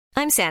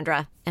I'm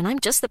Sandra, and I'm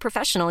just the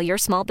professional your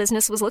small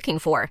business was looking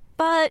for.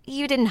 But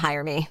you didn't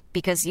hire me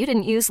because you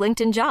didn't use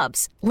LinkedIn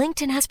Jobs.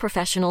 LinkedIn has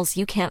professionals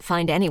you can't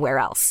find anywhere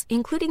else,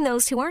 including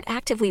those who aren't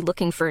actively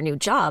looking for a new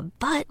job,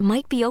 but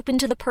might be open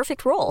to the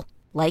perfect role,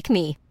 like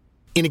me.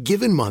 In a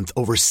given month,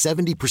 over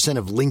 70%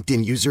 of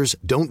LinkedIn users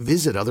don't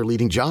visit other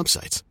leading job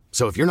sites.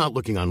 So if you're not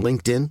looking on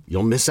LinkedIn,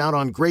 you'll miss out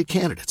on great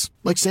candidates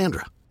like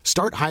Sandra.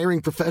 Start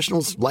hiring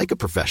professionals like a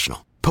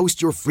professional.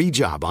 Post your free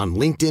job on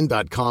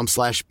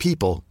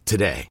linkedin.com/people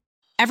today.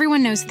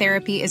 Everyone knows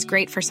therapy is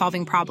great for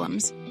solving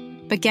problems,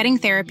 but getting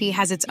therapy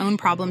has its own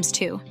problems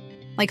too,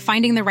 like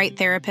finding the right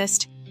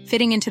therapist,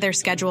 fitting into their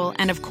schedule,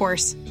 and of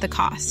course, the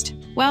cost.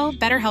 Well,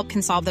 BetterHelp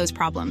can solve those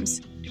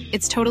problems.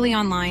 It's totally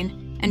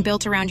online and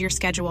built around your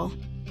schedule.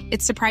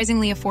 It's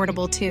surprisingly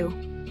affordable too.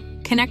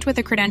 Connect with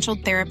a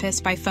credentialed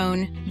therapist by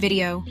phone,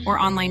 video, or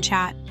online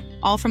chat,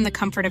 all from the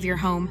comfort of your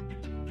home.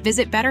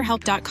 Visit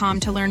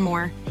BetterHelp.com to learn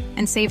more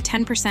and save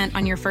 10%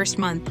 on your first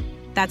month.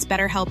 That's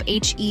BetterHelp,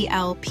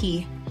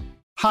 H-E-L-P.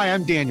 Hi,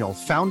 I'm Daniel,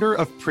 founder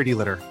of Pretty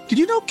Litter. Did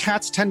you know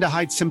cats tend to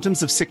hide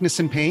symptoms of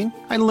sickness and pain?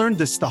 I learned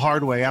this the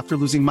hard way after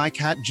losing my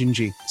cat,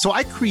 Gingy. So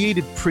I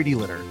created Pretty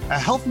Litter, a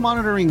health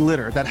monitoring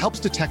litter that helps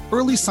detect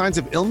early signs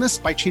of illness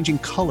by changing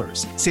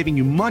colors, saving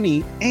you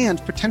money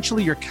and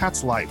potentially your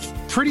cat's life.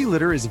 Pretty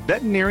Litter is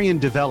veterinarian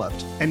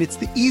developed, and it's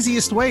the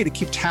easiest way to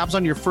keep tabs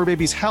on your fur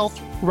baby's health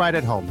right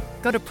at home.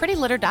 Go to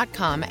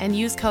prettylitter.com and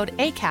use code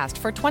ACAST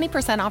for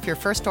 20% off your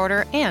first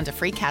order and a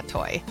free cat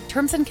toy.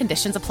 Terms and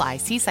conditions apply.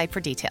 See site for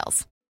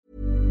details.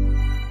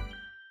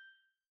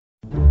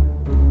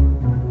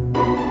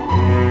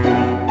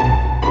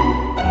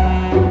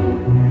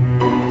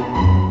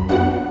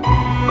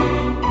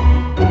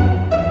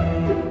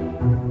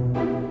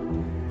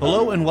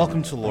 Hello and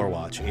welcome to Lore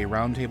Watch, a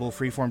roundtable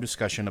freeform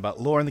discussion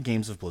about lore in the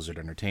games of Blizzard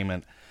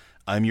Entertainment.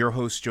 I'm your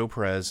host, Joe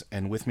Perez,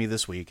 and with me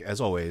this week,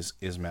 as always,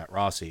 is Matt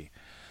Rossi.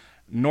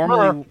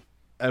 Normally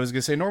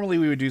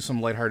we would do some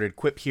lighthearted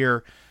quip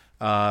here,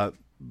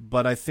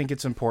 but I think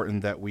it's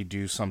important that we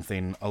do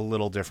something a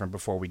little different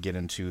before we get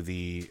into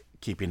the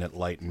keeping it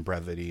light and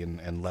brevity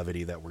and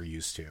levity that we're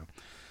used to.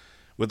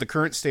 With the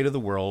current state of the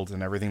world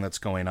and everything that's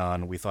going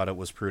on, we thought it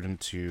was prudent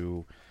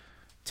to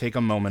take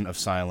a moment of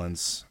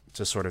silence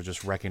to sort of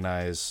just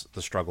recognize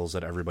the struggles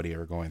that everybody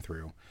are going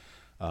through.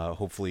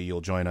 Hopefully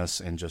you'll join us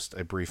in just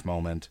a brief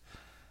moment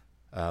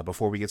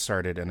before we get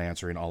started in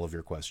answering all of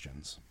your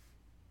questions.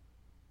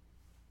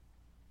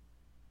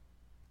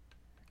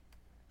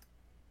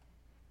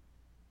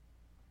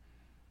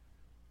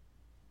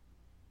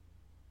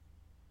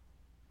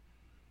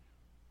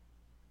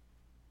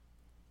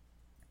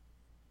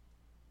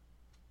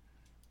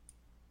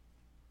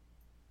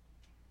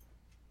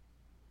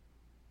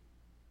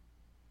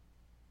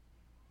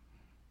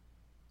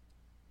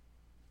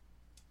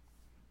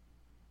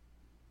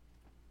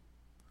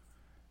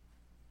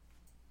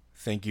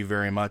 Thank you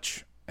very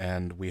much,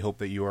 and we hope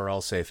that you are all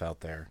safe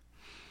out there.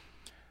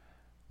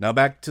 Now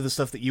back to the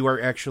stuff that you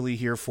are actually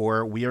here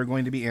for. We are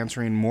going to be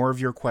answering more of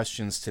your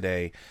questions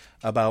today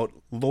about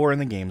lore in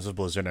the games of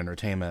Blizzard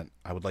Entertainment.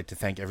 I would like to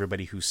thank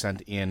everybody who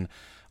sent in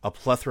a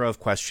plethora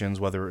of questions,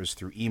 whether it was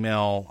through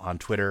email, on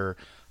Twitter,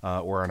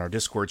 or on our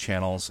Discord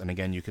channels. And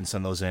again, you can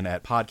send those in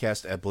at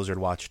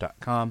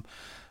podcast@blizzardwatch.com.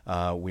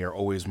 We are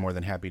always more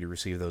than happy to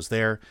receive those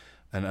there.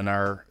 And on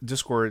our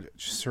Discord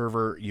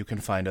server, you can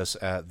find us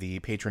at the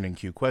Patron and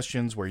Q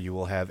questions, where you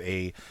will have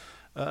a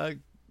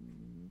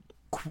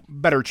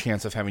better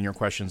chance of having your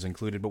questions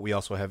included. But we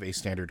also have a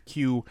standard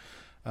Q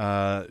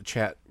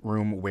chat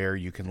room where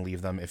you can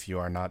leave them if you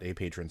are not a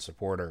patron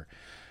supporter.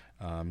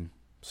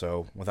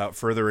 So without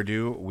further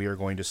ado, we are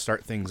going to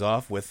start things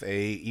off with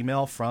a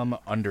email from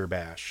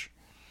Underbash.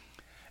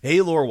 Hey,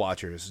 Lore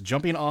Watchers,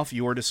 jumping off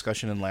your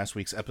discussion in last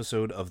week's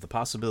episode of the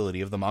possibility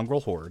of the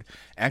Mongrel Horde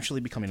actually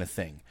becoming a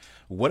thing.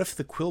 What if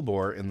the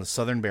Quilboar in the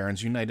Southern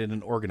Barrens united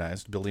and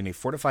organized, building a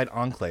fortified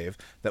enclave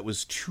that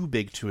was too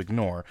big to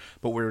ignore,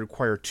 but would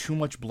require too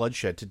much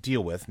bloodshed to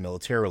deal with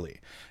militarily,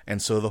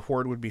 and so the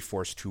Horde would be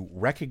forced to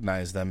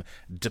recognize them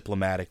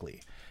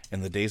diplomatically?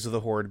 In the days of the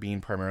Horde being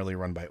primarily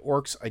run by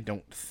orcs, I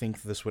don't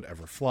think this would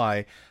ever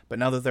fly, but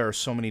now that there are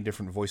so many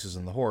different voices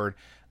in the Horde,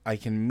 I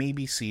can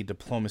maybe see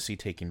diplomacy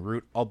taking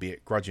root,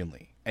 albeit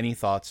grudgingly. Any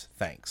thoughts?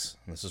 Thanks.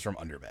 And this is from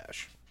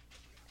Underbash.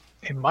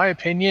 In my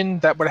opinion,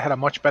 that would have had a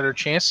much better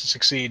chance to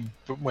succeed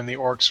when the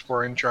orcs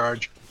were in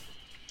charge,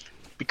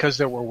 because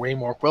there were way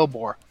more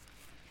Quilboar.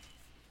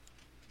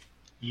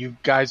 You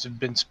guys have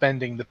been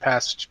spending the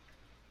past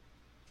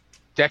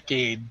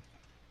decade,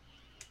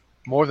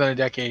 more than a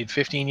decade,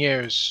 15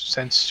 years,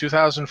 since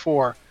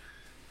 2004,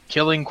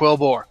 killing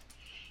Quilboar.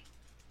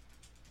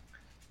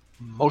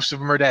 Most of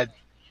them are dead.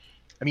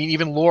 I mean,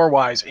 even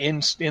lore-wise, in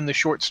the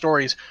short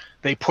stories,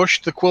 they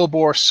pushed the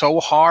Quilboar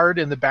so hard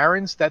in the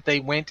Barrens that they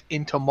went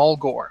into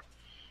Mulgore.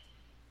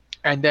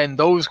 And then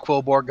those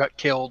Quilboar got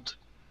killed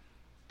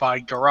by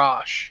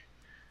Garrosh.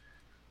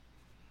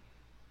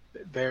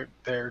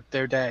 They're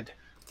dead.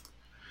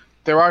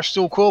 There are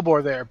still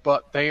Quilboar there,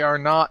 but they are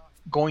not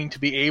going to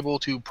be able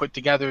to put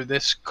together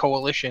this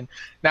coalition.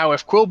 Now,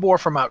 if Quilboar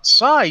from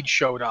outside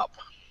showed up,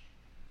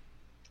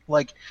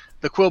 like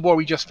the Quilboar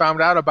we just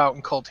found out about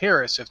in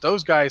Kultiris, if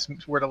those guys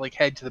were to like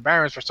head to the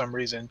Barrens for some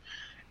reason,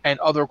 and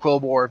other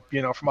Quilboar,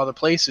 from other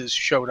places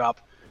showed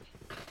up,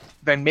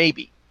 then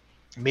maybe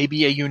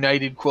a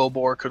united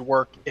Quilboar could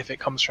work if it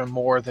comes from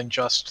more than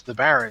just the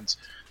Barrens.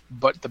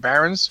 But the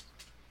Barrens,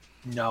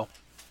 no.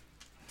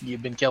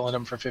 You've been killing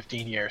them for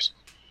 15 years.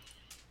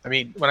 I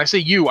mean, when I say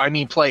you, I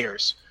mean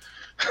players.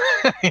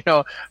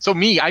 So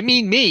me, I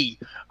mean me.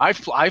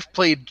 I've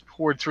played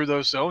Horde through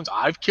those zones.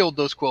 I've killed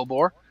those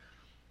Quilboar.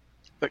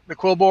 The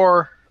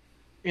Quilboar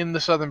in the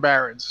Southern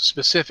Barrens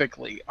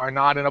specifically are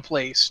not in a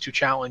place to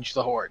challenge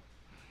the Horde.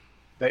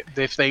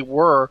 If they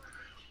were,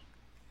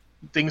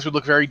 things would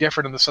look very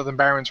different in the Southern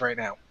Barrens right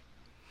now.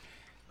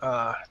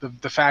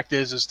 The fact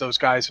is those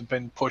guys have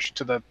been pushed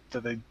to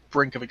the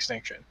brink of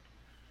extinction.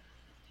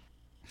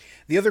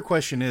 The other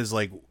question is,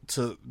 like,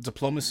 to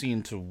diplomacy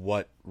into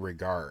what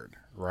regard,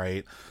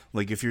 right?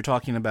 Like, if you're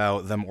talking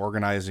about them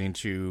organizing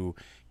to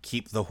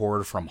keep the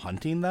Horde from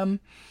hunting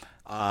them,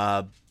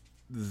 I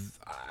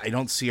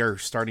don't see our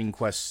starting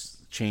quests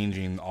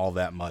changing all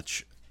that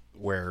much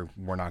where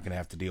we're not going to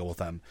have to deal with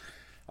them.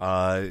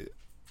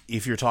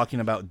 If you're talking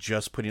about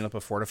just putting up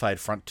a fortified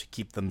front to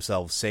keep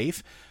themselves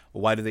safe,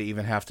 why do they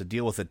even have to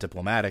deal with it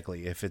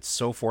diplomatically? If it's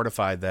so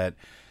fortified that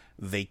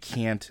they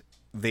can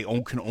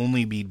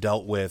only be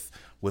dealt with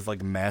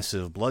like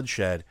massive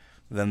bloodshed,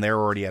 then they're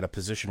already at a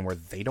position where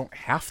they don't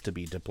have to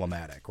be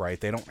diplomatic, right?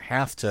 They don't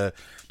have to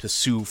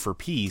sue for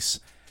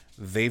peace.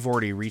 They've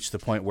already reached the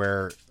point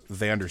where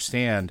they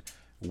understand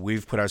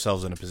we've put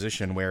ourselves in a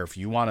position where if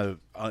you want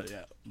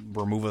to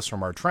remove us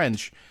from our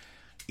trench,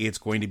 it's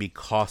going to be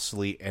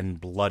costly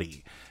and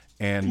bloody.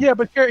 And yeah,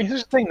 but here's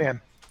the thing, man.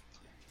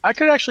 I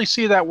could actually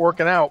see that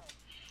working out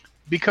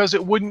because they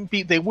wouldn't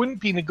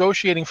be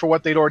negotiating for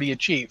what they'd already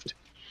achieved.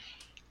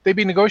 They'd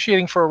be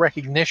negotiating for a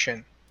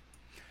recognition.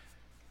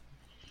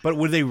 But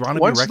would they want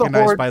to be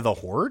recognized by the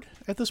Horde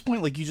at this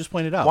point? Like you just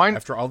pointed out,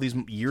 after all these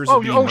years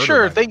of being murdered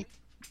sure. by them.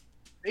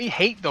 They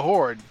hate the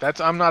Horde.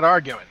 I'm not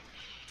arguing.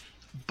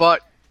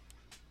 But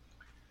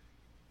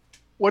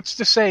what's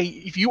to say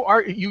if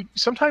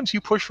sometimes you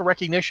push for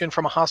recognition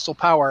from a hostile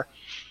power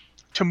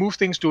to move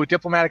things to a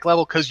diplomatic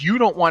level because you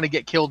don't want to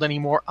get killed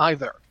anymore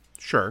either.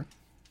 Sure.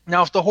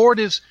 Now, if the Horde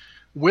is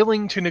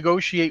willing to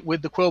negotiate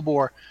with the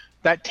Quilboar,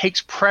 that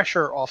takes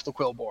pressure off the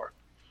Quilboar.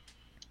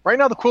 Right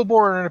now, the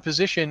Quilboar are in a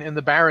position in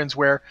the Barrens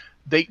where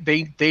they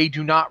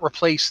do not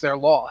replace their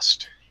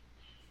lost.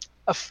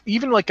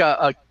 Even like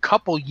a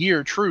couple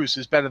year truce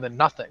is better than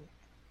nothing.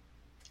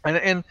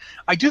 And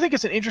I do think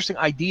it's an interesting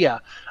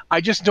idea.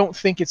 I just don't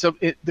think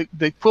the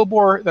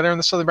Quilboar that are in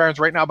the Southern Barrens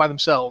right now by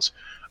themselves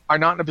are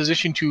not in a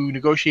position to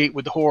negotiate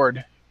with the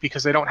Horde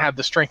because they don't have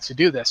the strength to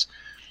do this.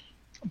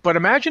 But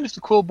imagine if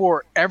the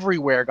Quilboar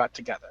everywhere got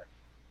together.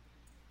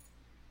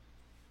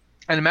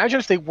 And imagine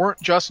if they weren't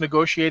just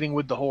negotiating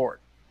with the Horde.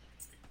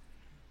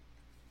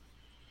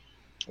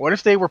 What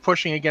if they were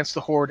pushing against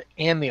the Horde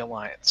and the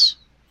Alliance?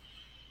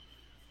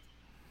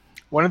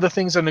 One of the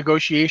things a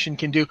negotiation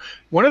can do,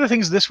 one of the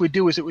things this would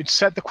do is it would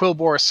set the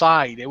Quilboar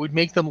aside. It would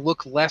make them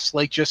look less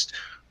like just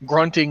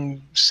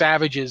grunting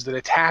savages that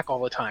attack all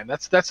the time.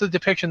 That's the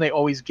depiction they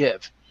always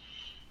give.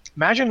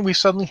 Imagine we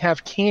suddenly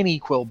have canny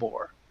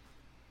Quilboar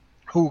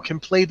who can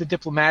play the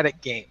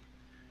diplomatic game,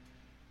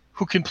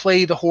 who can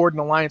play the Horde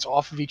and Alliance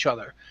off of each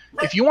other.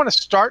 If you want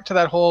to start to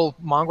that whole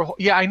mongrel...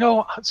 Yeah, I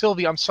know,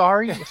 Sylvie, I'm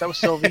sorry if that was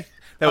Sylvie.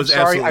 That was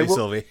absolutely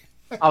Sylvie.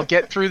 I'll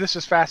get through this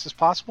as fast as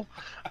possible.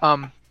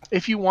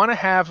 If you want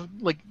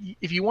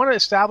to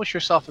establish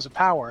yourself as a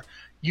power,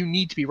 you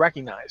need to be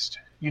recognized.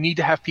 You need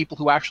to have people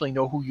who actually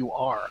know who you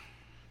are.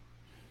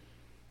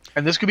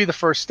 And this could be the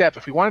first step.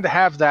 If we wanted to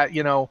have that,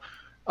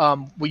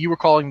 what you were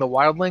calling the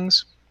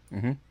wildlings,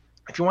 mm-hmm.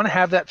 If you want to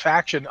have that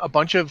faction, a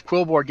bunch of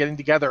Quilboar getting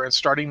together and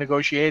starting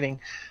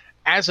negotiating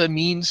as a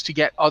means to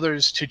get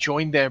others to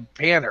join their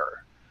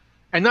banner.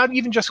 And not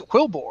even just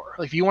Quilboar.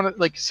 Like if you want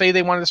to, say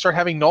they wanted to start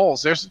having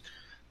gnolls,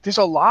 there's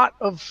a lot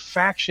of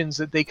factions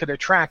that they could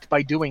attract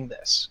by doing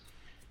this.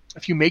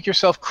 If you make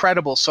yourself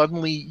credible,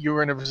 suddenly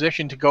you're in a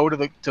position to go to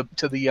the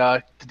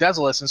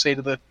Desolus and say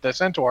to the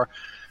Centaur,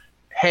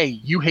 "Hey,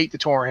 you hate the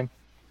Tauren.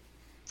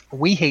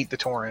 We hate the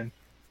Tauren.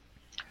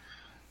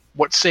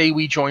 What say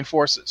we join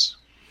forces?"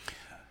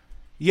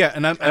 Yeah,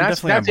 and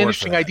that's an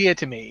interesting idea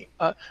to me.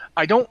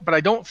 I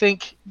don't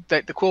think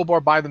that the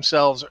Quilboar by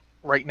themselves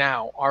right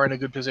now are in a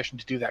good position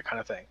to do that kind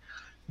of thing.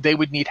 They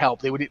would need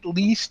help. They would at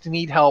least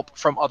need help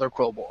from other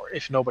Quilboar,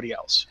 if nobody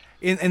else.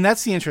 And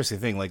that's the interesting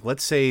thing. Like,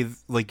 let's say,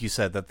 like you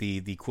said, that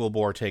the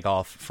Quilboar take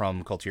off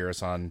from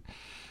Kultiris on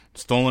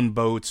stolen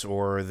boats,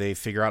 or they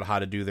figure out how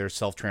to do their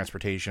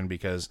self-transportation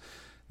because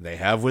they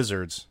have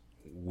wizards.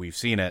 We've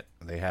seen it.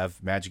 They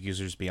have magic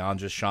users beyond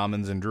just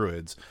shamans and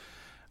druids.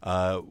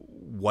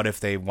 What if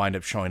they wind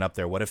up showing up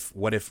there? What if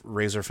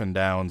Razorfin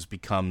Downs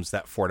becomes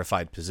that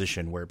fortified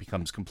position where it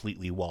becomes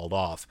completely walled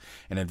off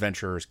and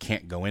adventurers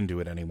can't go into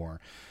it anymore?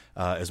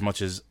 As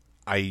much as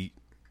I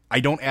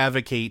don't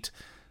advocate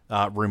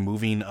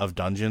removing of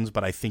dungeons,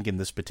 but I think in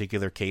this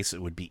particular case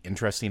it would be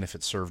interesting if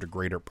it served a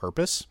greater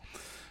purpose.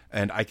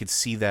 And I could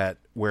see that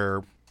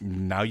where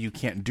now you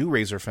can't do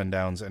Razorfen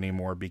Downs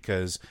anymore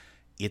because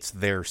it's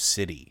their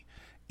city.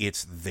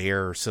 It's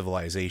their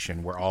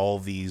civilization where all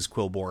these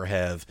Quilboar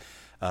have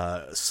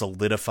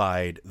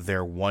solidified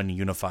their one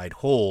unified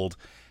hold.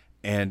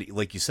 And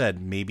like you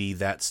said, maybe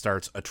that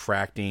starts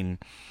attracting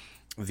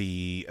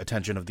the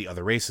attention of the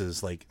other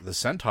races, like the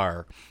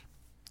Centaur,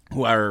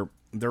 who are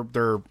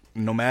they're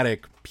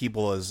nomadic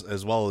people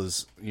as well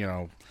as, you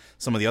know,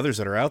 some of the others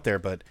that are out there,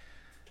 but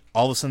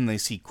all of a sudden they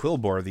see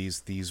Quilboar,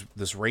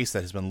 this race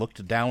that has been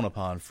looked down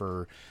upon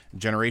for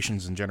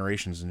generations and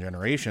generations and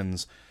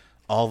generations,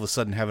 all of a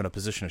sudden having a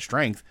position of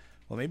strength.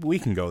 Well, maybe we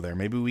can go there.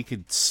 Maybe we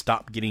could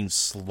stop getting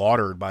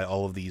slaughtered by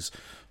all of these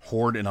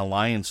Horde and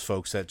Alliance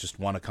folks that just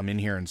want to come in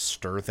here and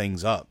stir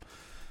things up.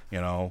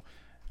 You know,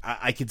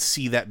 I could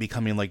see that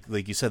becoming,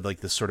 like you said,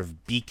 like this sort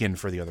of beacon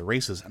for the other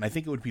races. And I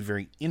think it would be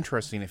very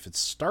interesting if it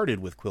started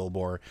with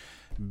Quilboar,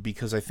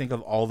 because I think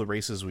of all the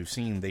races we've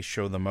seen, they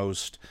show the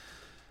most,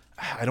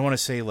 I don't want to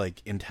say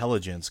like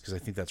intelligence, because I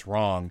think that's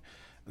wrong.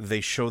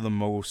 They show the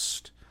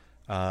most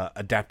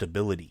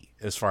adaptability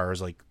as far as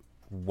like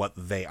what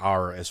they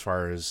are as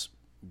far as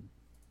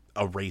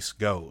a race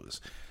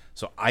goes.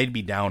 So I'd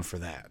be down for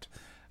that.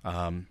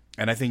 And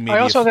I think maybe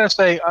I also gotta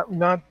say,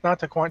 not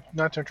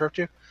to interrupt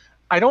you,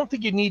 I don't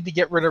think you need to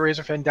get rid of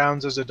Razorfen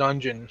Downs as a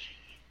dungeon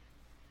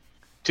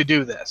to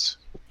do this.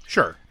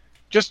 Sure.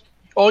 Just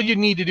all you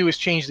need to do is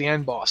change the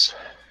end boss.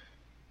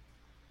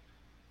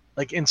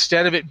 Like,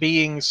 instead of it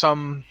being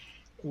some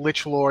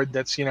Lich Lord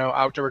that's, you know,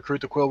 out to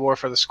recruit the Quilboar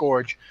for the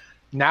Scourge,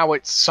 now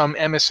it's some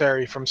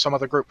emissary from some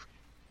other group.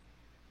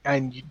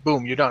 And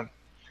boom, you're done.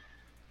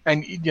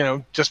 And, you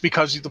know, just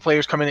because the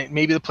players come in,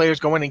 maybe the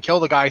players go in and kill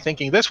the guy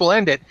thinking this will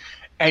end it,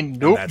 and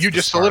nope, you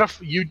just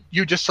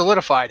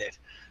solidified it.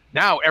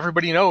 Now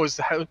everybody knows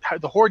how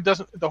the Horde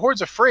doesn't. The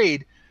Horde's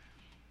afraid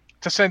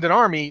to send an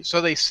army,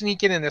 so they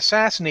sneak in and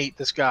assassinate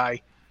this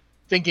guy,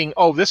 thinking,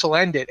 "Oh, this will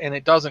end it," and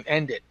it doesn't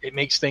end it. It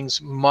makes things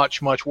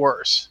much, much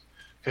worse.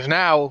 Because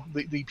now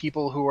the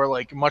people who are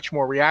like much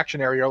more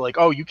reactionary are like,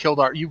 "Oh, you killed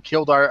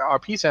our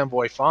peace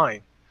envoy.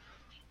 Fine,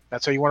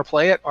 that's how you want to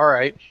play it. All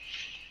right."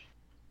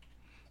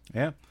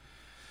 Yeah.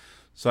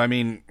 So I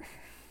mean,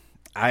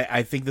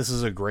 I think this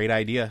is a great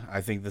idea.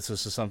 I think this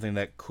is something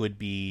that could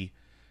be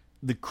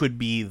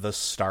the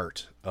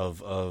start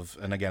of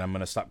and again, I'm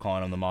going to stop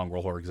calling them the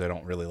Mongrel Horde because I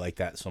don't really like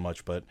that so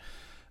much, but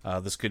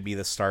this could be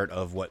the start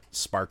of what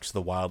sparks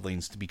the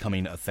Wildlings to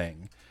becoming a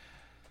thing.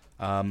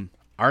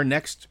 Our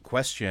next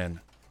question.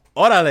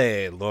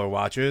 Orale, Lore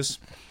Watchers.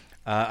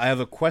 I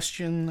have a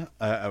question.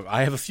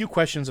 I have a few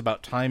questions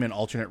about time and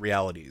alternate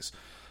realities.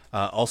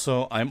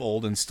 Also, I'm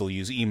old and still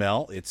use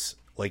email. It's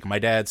like my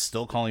dad's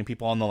still calling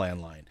people on the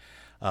landline.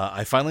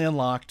 I finally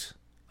unlocked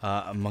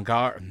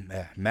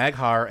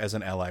Maghar as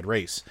an allied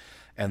race,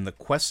 and the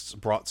quests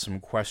brought some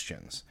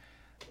questions.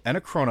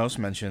 Anachronos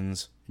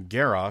mentions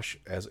Garrosh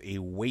as a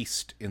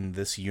waste in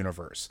this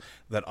universe,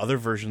 that other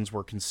versions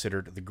were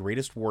considered the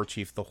greatest war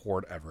chief the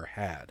Horde ever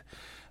had.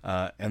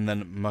 And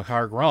then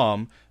Maghar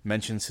Grom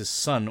mentions his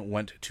son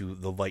went to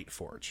the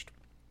Lightforged.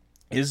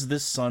 Is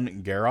this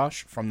son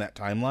Garrosh from that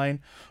timeline,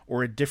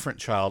 or a different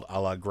child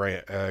a la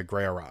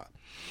Greara?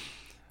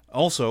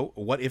 Also,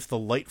 what if the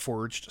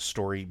Lightforged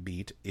story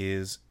beat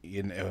is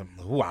in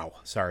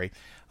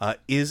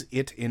is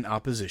it in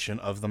opposition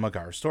of the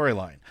Maghar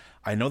storyline?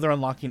 I know they're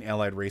unlocking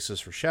allied races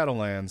for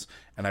Shadowlands,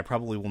 and I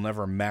probably will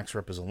never max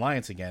rep as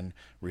Alliance again.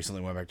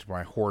 Recently went back to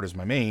my Horde as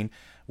my main.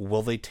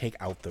 Will they take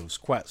out those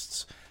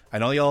quests? I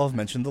know y'all have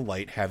mentioned the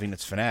Light having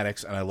its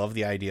fanatics, and I love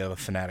the idea of a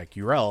fanatic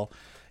URL.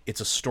 It's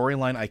a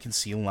storyline I can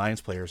see Alliance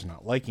players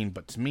not liking,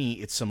 but to me,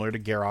 it's similar to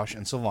Garrosh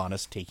and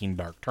Sylvanas taking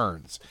dark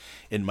turns.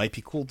 It might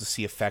be cool to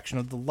see a faction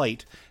of the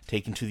Light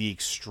taken to the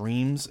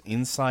extremes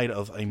inside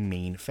of a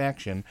main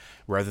faction,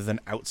 rather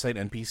than outside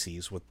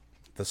NPCs with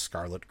the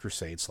Scarlet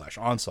Crusade /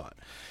 Onslaught.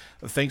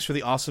 Thanks for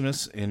the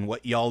awesomeness in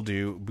what y'all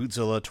do,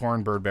 Bootzilla,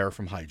 Torn Birdbear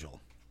from Hyjal.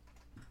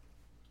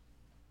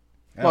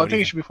 Well, I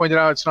think it should be pointed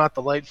out it's not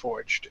the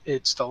Lightforged.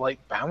 It's the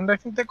Lightbound, I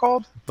think they're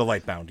called. The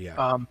Lightbound,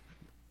 yeah.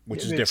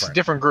 Which is different. It's a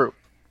different group.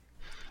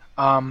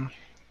 The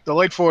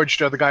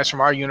Lightforged are the guys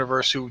from our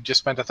universe who just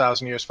spent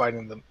 1,000 years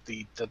fighting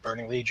the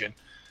Burning Legion,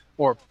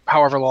 or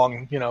however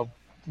long, you know,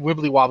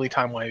 wibbly-wobbly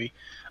time-wavy.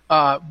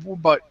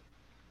 But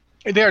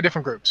they are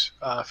different groups,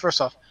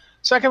 first off.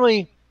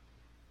 Secondly,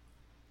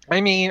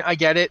 I mean, I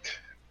get it.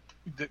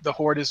 The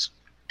Horde has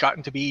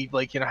gotten to be,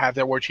 like, you know, have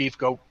their war chief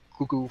go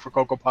cuckoo for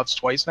Cocoa Puffs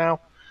twice now.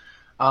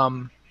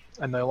 And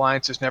the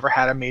Alliance has never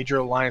had a major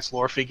Alliance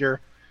lore figure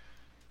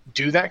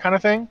do that kind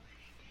of thing.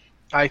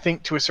 I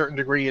think to a certain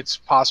degree it's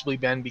possibly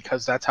been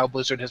because that's how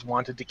Blizzard has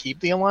wanted to keep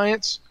the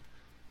Alliance.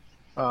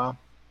 The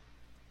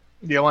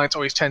Alliance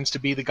always tends to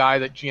be the guy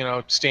that, you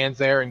know, stands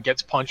there and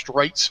gets punched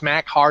right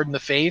smack hard in the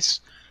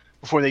face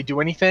before they do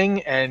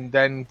anything, and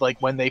then,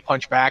 like, when they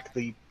punch back,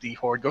 the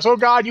Horde goes, "Oh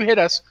God, you hit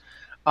us."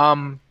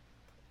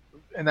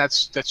 and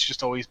that's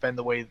just always been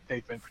the way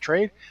they've been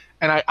portrayed.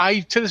 And I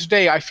to this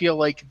day I feel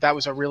like that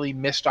was a really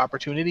missed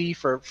opportunity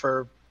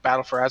for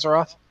Battle for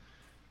Azeroth.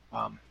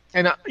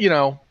 And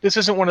this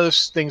isn't one of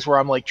those things where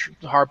I'm like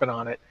harping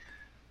on it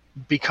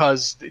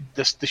because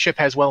the ship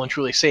has well and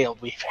truly sailed.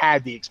 We've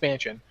had the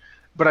expansion,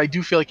 but I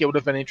do feel like it would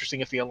have been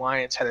interesting if the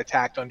Alliance had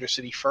attacked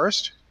Undercity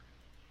first,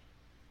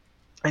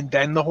 and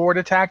then the Horde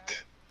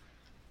attacked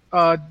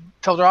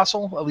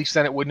Teldrassil. At least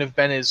then it wouldn't have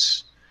been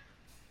as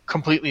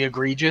completely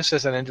egregious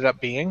as it ended up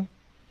being.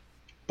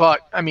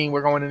 But I mean,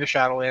 we're going into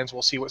Shadowlands.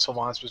 We'll see what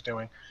Sylvanas was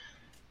doing.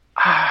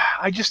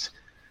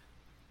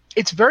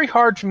 It's very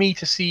hard for me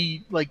to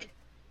see, like,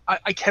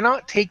 I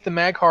cannot take the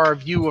Mag'har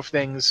view of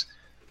things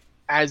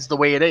as the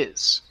way it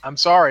is. I'm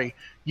sorry.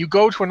 You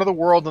go to another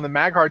world and the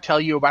Mag'har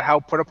tell you about how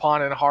put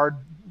upon and hard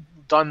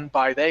done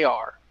by they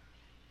are.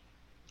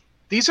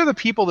 These are the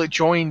people that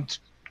joined,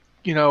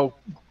 Grom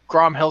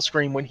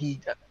Hellscream when he,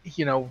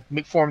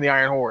 formed the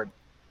Iron Horde.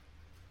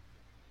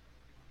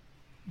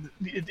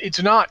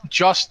 It's not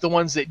just the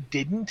ones that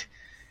didn't.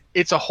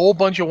 It's a whole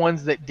bunch of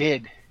ones that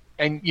did.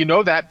 And you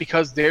know that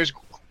because there's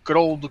good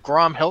old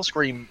Grom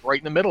Hellscream right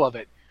in the middle of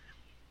it.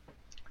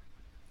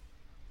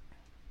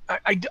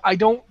 I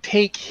don't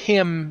take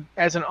him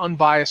as an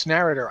unbiased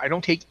narrator. I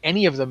don't take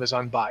any of them as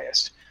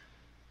unbiased.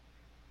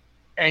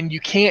 And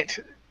you can't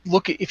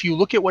if you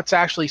look at what's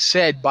actually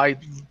said by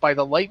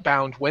the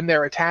Lightbound when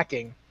they're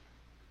attacking,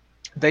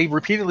 they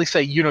repeatedly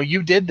say,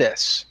 you did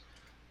this.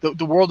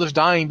 The world is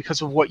dying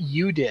because of what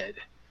you did.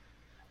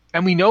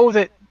 And we know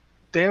that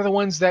they're the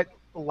ones that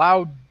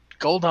allowed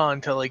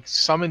Gul'dan to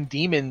summon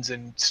demons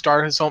and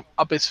start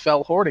up his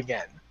Fel Horde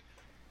again.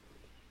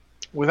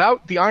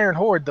 Without the Iron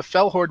Horde, the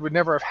Fel Horde would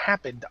never have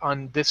happened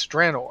on this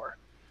Draenor.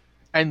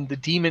 And the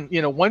demon,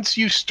 once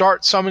you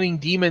start summoning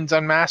demons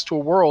en masse to a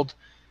world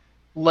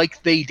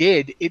like they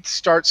did, it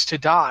starts to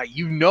die.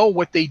 You know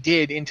what they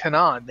did in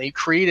Tanaan. They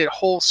created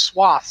whole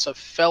swaths of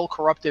Fel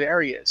corrupted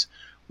areas.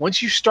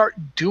 Once you start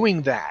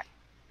doing that,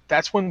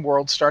 that's when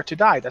worlds start to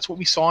die. That's what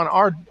we saw in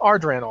our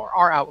Draenor,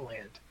 our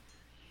Outland.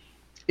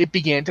 It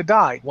began to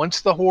die. Once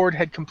the Horde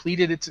had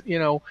completed its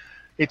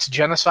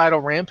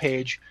genocidal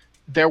rampage,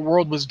 their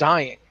world was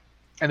dying.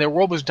 And their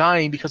world was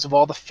dying because of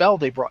all the Fel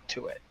they brought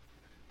to it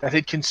that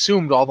had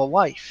consumed all the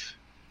life.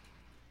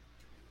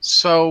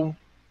 So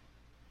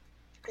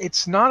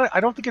it's not, I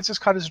don't think it's as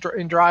cut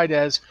and dried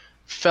as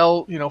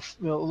Fel,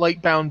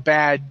 Lightbound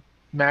bad,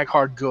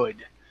 Mag'har good.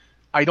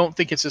 I don't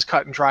think it's as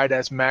cut and dried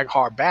as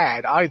Mag'har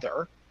bad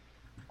either.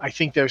 I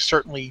think there's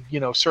certainly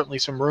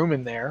some room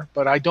in there,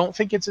 but I don't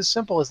think it's as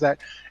simple as that.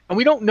 And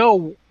we don't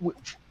know,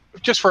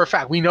 just for a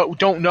fact,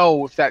 don't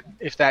know if that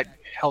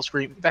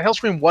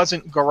Hellscream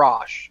wasn't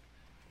Garrosh,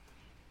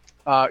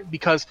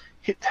 because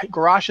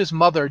Garrosh's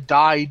mother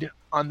died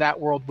on that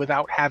world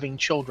without having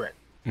children.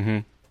 Mm-hmm.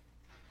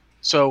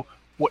 So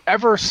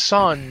whatever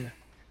son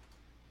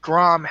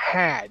Grom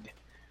had,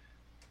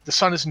 the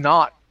son is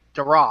not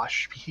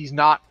Garrosh. He's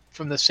not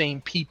from the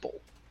same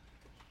people.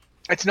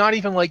 It's not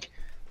even like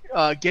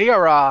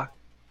Geara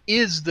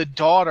is the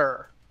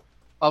daughter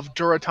of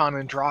Duratan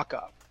and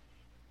Draka.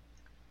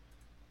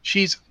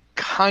 She's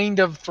kind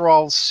of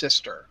Thrall's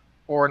sister,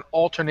 or an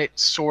alternate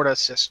sort of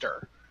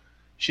sister.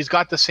 She's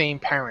got the same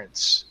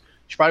parents.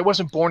 She probably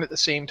wasn't born at the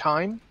same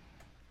time,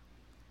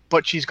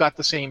 but she's got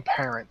the same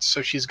parents,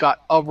 so she's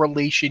got a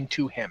relation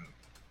to him.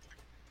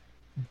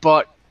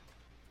 But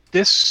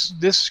this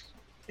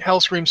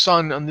Hellscream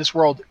son on this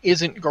world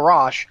isn't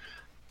Garrosh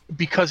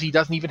because he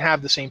doesn't even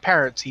have the same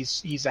parents.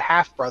 He's a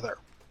half brother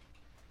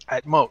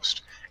at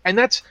most, and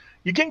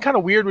you're getting kind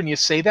of weird when you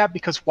say that,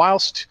 because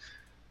whilst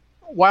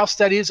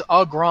that is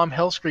a Grom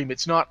Hellscream,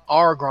 it's not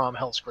our Grom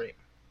Hellscream.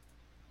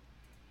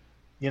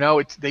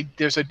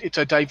 It's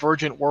a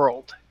divergent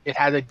world. It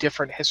had a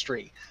different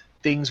history.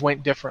 Things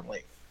went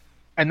differently,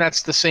 and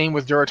that's the same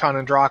with Duratan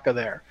and Draka.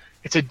 There,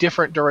 it's a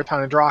different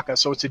Duratan and Draka,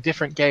 so it's a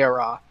different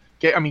Geara.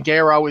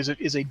 Geara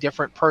is a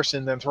different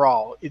person than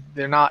Thrall.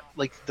 They're not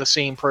like the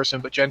same person,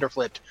 but gender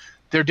flipped.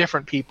 They're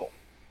different people.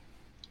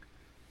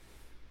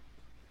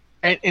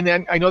 And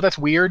then I know that's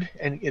weird,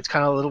 and it's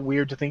kind of a little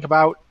weird to think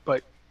about,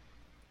 but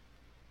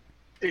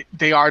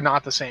they are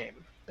not the same.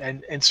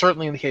 And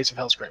certainly in the case of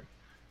Hellscream.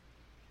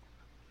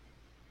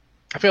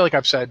 I feel like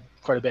I've said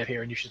quite a bit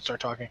here, and you should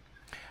start talking.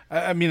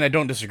 I mean, I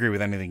don't disagree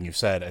with anything you've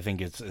said. I think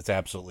it's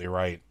absolutely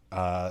right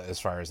as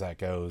far as that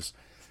goes.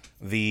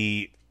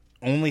 The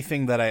only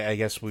thing that I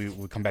guess we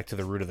come back to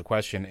the root of the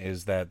question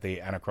is that the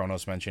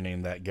Anachronos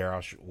mentioning that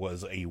Garrosh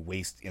was a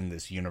waste in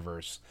this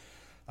universe,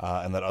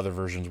 and that other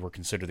versions were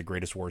considered the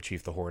greatest war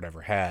chief the Horde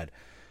ever had.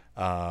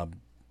 I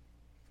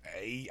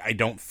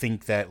don't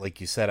think that,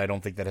 like you said, I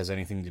don't think that has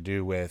anything to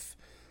do with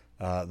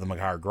the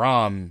Mag'har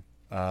Grom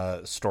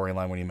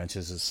storyline when he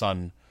mentions his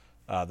son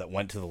that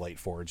went to the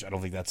Lightforge. I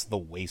don't think that's the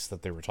waste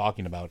that they were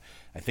talking about.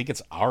 I think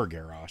it's our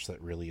Garrosh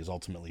that really is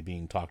ultimately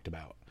being talked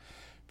about.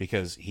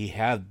 Because he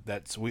had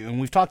and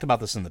we've talked about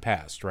this in the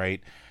past,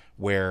 right?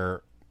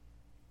 Where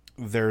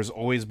there's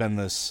always been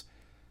this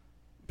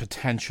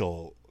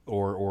potential,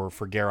 or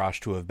for Garrosh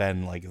to have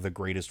been like the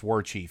greatest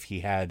war chief. He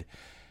had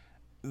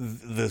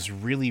this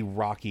really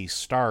rocky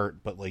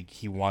start, but like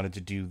he wanted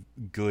to do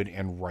good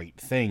and right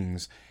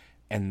things,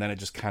 and then it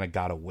just kind of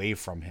got away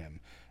from him.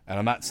 And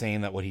I'm not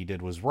saying that what he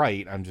did was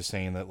right. I'm just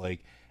saying that like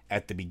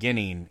at the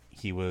beginning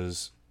he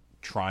was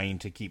trying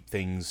to keep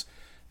things,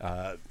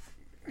 I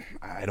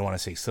don't want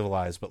to say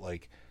civilized, but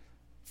like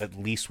at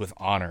least with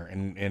honor.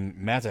 And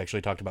Matt's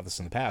actually talked about this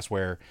in the past,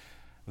 where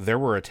there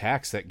were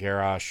attacks that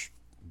Garrosh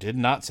did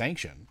not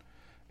sanction,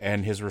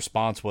 and his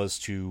response was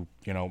to,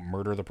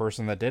 murder the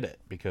person that did it,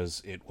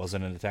 because it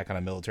wasn't an attack on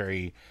a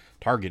military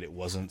target. It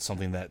wasn't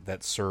something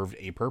that served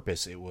a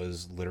purpose. It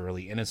was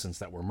literally innocents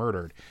that were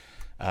murdered.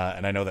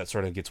 And I know that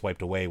sort of gets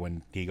wiped away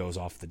when he goes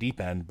off the deep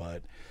end,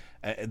 but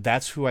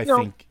that's who I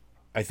think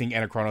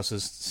Anachronos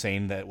is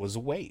saying that was a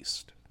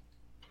waste.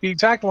 The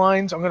exact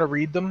lines, I'm going to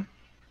read them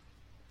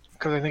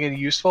because I think it's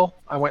useful.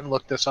 I went and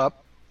looked this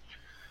up.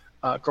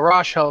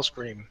 Garrosh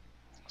Hellscream.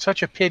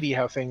 Such a pity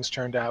how things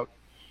turned out.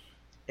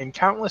 In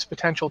countless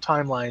potential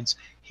timelines,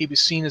 he was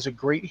seen as a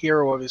great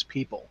hero of his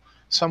people.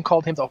 Some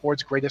called him the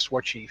Horde's greatest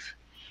war chief.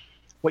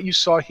 What you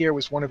saw here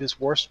was one of his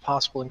worst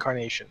possible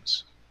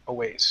incarnations. A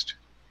waste.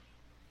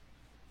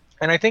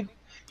 And I think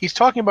he's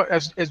talking about,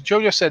 as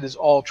Jojo said, is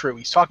all true.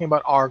 He's talking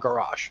about our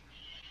Garrosh.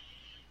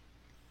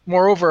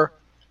 Moreover,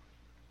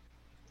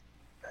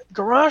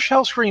 Garrosh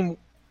Hellscream,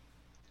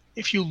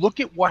 if you look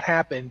at what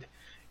happened,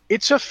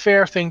 it's a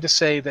fair thing to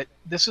say that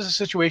this is a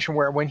situation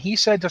where when he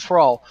said to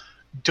Thrall,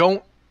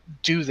 don't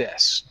do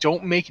this,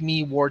 don't make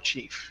me war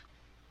chief,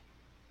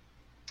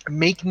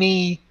 make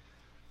me,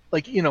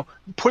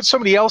 put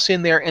somebody else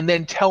in there and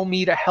then tell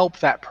me to help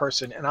that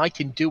person and I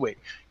can do it.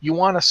 You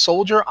want a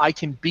soldier? I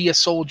can be a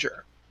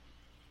soldier.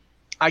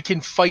 I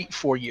can fight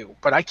for you,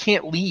 but I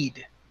can't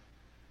lead.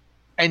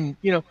 And,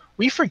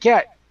 we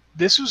forget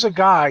this was a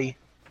guy,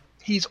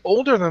 he's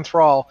older than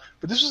Thrall,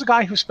 but this was a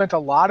guy who spent a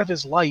lot of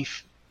his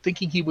life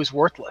thinking he was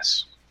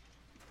worthless,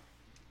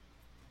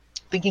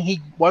 thinking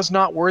he was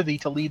not worthy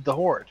to lead the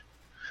Horde,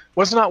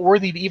 was not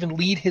worthy to even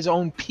lead his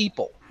own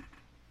people.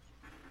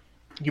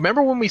 You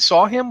remember when we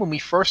saw him, when we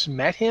first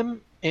met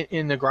him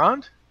in the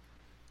Grand?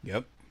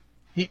 Yep.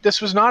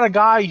 This was not a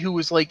guy who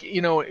was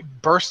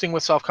bursting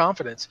with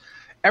self-confidence.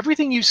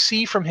 Everything you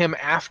see from him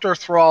after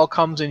Thrall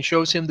comes and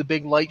shows him the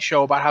big light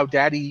show about how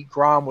Daddy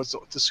Grom was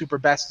the super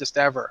bestest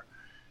ever,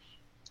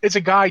 it's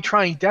a guy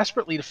trying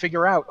desperately to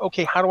figure out,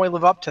 okay, how do I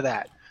live up to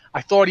that?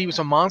 I thought he was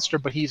a monster,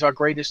 but he's our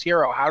greatest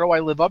hero. How do I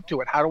live up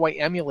to it? How do I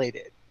emulate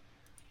it?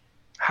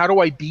 How do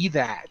I be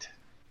that?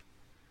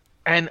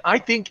 And I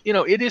think,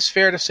 it is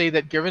fair to say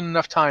that given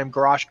enough time,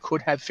 Garrosh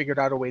could have figured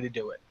out a way to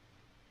do it.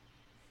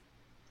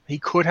 He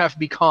could have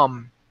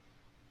become,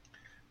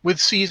 with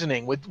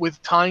seasoning,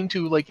 with time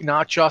to,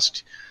 not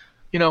just,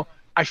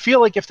 I feel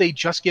like if they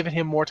just given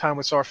him more time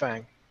with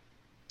Saurfang,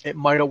 it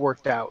might have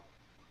worked out.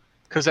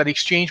 Because that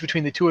exchange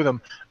between the two of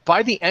them,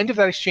 by the end of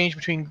that exchange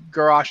between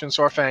Garrosh and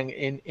Saurfang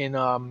in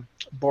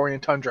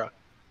Borean Tundra,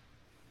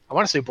 I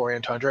want to say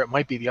Borean Tundra, it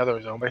might be the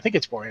other zone, but I think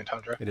it's Borean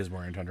Tundra. It is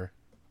Borean Tundra.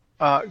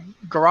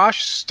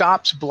 Garrosh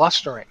stops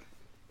blustering.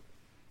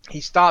 He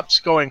stops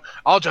going,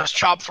 I'll just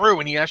chop through,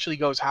 and he actually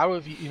goes, how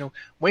have you,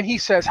 when he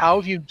says, how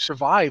have you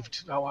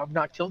survived? Oh, I've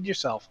not killed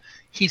yourself.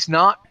 He's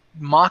not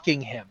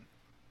mocking him.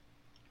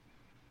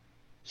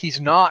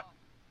 He's not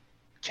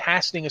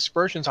casting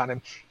aspersions on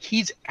him.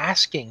 He's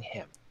asking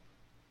him.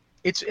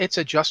 It's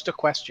just a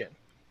question.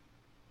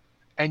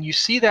 And you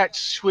see that,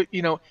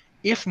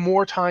 if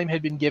more time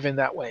had been given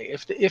that way,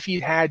 if he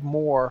had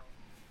more,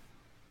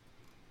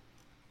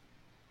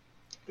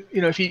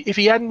 if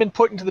he hadn't been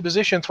put into the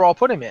position Thrall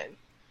put him in,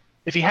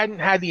 if he hadn't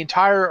had the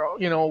entire,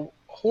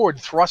 Horde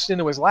thrust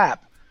into his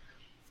lap,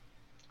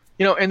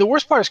 and the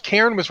worst part is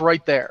Cairn was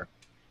right there.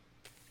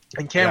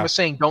 And Cairn was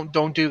saying,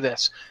 don't do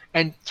this.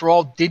 And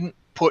Thrall didn't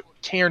put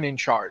Cairn in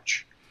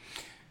charge.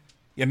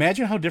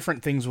 Imagine how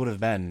different things would have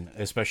been,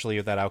 especially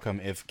with that outcome,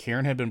 if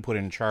Cairn had been put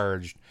in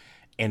charge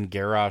and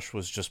Garrosh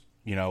was just,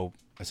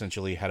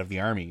 essentially head of the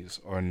armies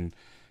and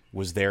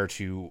was there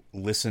to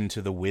listen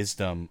to the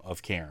wisdom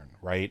of Cairn,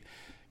 right?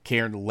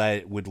 Cairn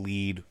would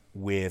lead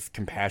with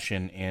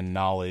compassion and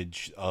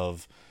knowledge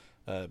of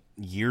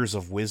years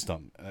of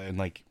wisdom.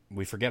 And,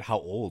 we forget how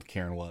old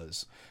Cairn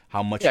was,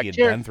 how much he had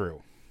been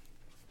through.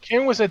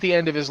 Cairn was at the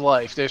end of his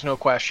life, there's no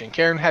question.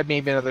 Cairn had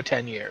maybe another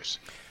 10 years.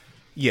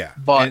 Yeah.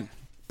 But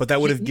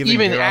that would have given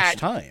Garrosh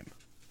time.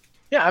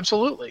 Yeah,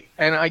 absolutely.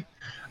 And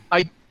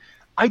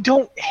I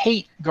don't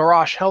hate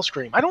Garrosh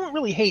Hellscream. I don't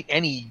really hate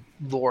any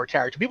lore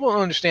character. People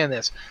don't understand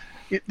this.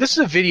 This is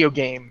a video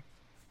game,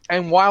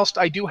 and whilst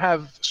I do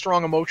have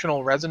strong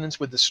emotional resonance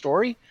with the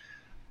story,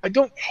 I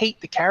don't hate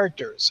the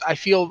characters. I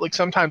feel like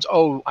sometimes,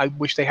 I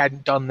wish they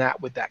hadn't done that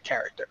with that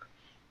character.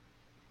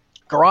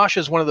 Garrosh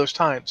is one of those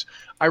times.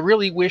 I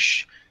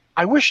wish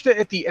that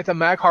at the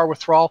Maghar with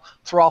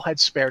Thrall had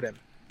spared him.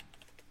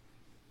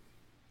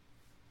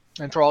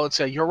 And Thrall would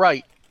say, you're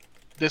right.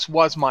 This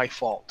was my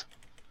fault.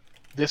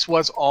 This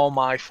was all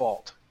my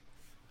fault.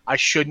 I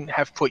shouldn't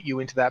have put you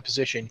into that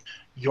position.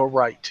 You're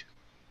right.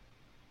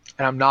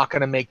 And I'm not going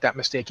to make that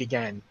mistake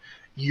again.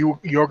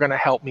 You're going to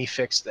help me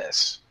fix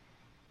this.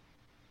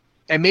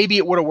 And maybe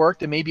it would have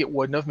worked, and maybe it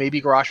wouldn't have.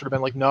 Maybe Garrosh would have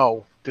been like,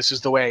 no, this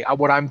is the way.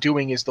 What I'm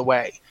doing is the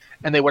way.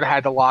 And they would have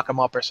had to lock him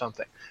up or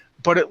something.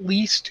 But at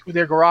least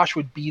their Garrosh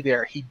would be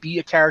there. He'd be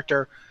a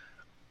character.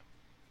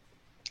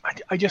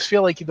 I just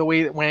feel like the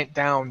way it went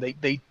down,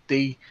 they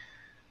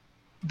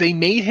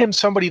made him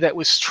somebody that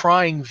was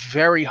trying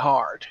very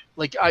hard.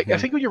 Like, I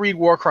think when you read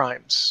War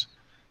Crimes,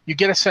 you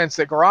get a sense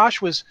that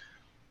Garrosh,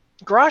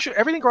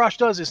 everything Garrosh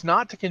does is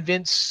not to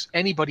convince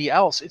anybody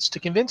else. It's to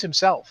convince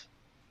himself.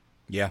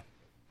 Yeah.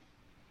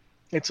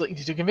 It's like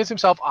to convince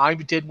himself, I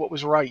did what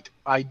was right.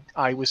 I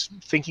was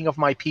thinking of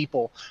my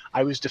people.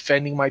 I was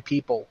defending my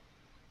people.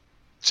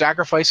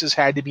 Sacrifices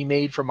had to be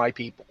made for my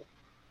people.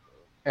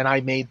 And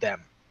I made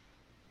them.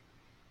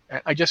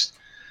 And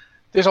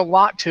there's a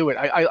lot to it.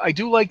 I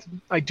do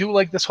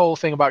like this whole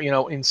thing about,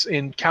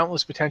 in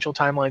countless potential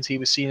timelines, he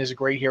was seen as a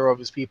great hero of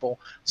his people.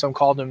 Some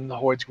called him the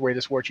Horde's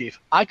greatest war chief.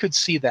 I could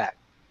see that.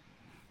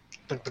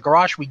 The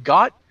Garrosh we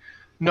got,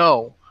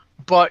 no,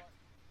 but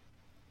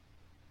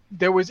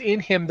there was in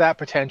him that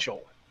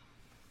potential.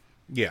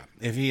 Yeah,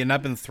 if he had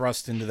not been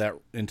thrust into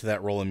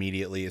that role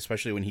immediately,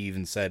 especially when he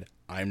even said,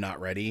 "I'm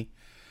not ready,"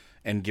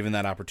 and given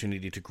that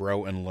opportunity to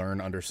grow and learn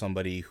under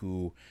somebody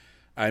who,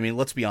 I mean,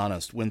 let's be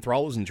honest, when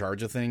Thrall was in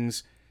charge of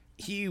things,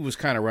 he was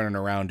kind of running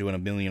around doing a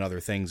million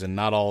other things, and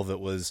not all of it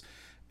was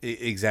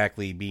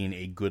exactly being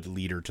a good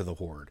leader to the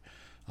Horde.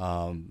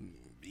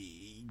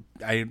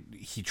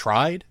 He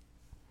tried,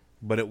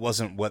 but it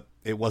wasn't what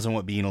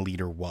being a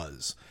leader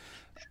was.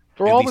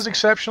 Thrall was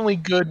exceptionally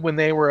good when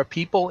they were a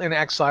people in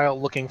exile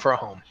looking for a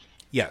home.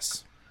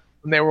 Yes.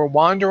 When they were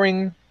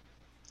wandering,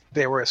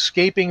 they were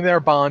escaping their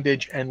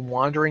bondage and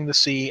wandering the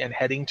sea and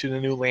heading to the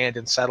new land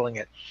and settling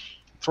it.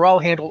 Thrall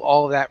handled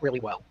all of that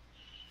really well.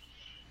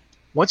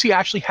 Once he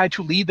actually had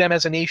to lead them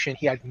as a nation,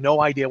 he had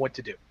no idea what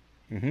to do.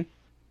 Mm-hmm.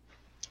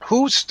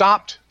 Who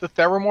stopped the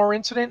Theramore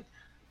incident?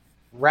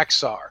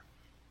 Rexxar,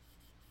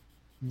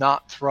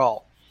 not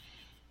Thrall.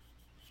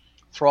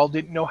 Thrall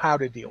didn't know how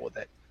to deal with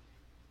it.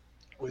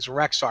 It was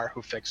Rexxar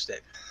who fixed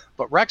it.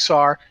 But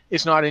Rexxar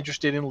is not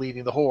interested in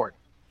leading the Horde.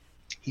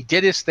 He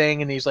did his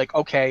thing, and he's like,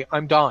 okay,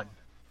 I'm done.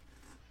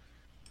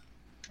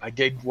 I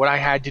did what I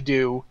had to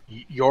do.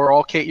 You're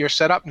okay. You're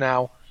set up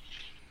now.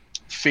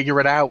 Figure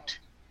it out.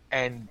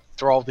 And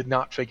Thrall did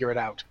not figure it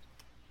out.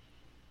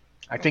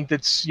 I think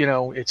that's,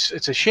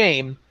 it's a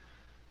shame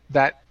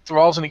that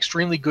Thrall's an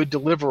extremely good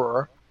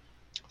deliverer.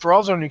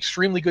 Thrall's an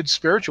extremely good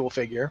spiritual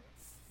figure.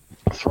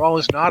 Thrall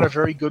is not a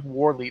very good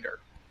war leader.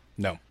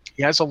 No.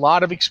 He has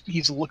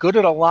he's good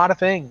at a lot of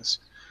things.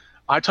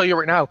 I tell you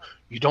right now,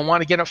 you don't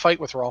want to get in a fight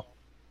with Thrall.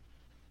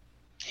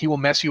 He will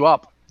mess you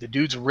up. The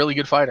dude's a really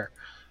good fighter.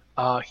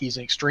 He's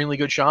an extremely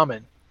good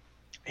shaman.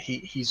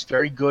 He's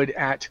very good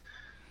at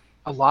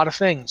a lot of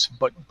things,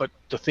 but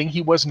the thing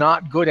he was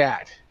not good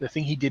at, the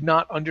thing he did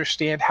not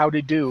understand how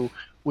to do,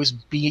 was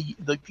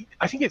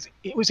I think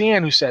it was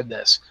Anne who said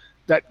this,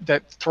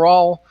 that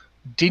Thrall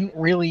didn't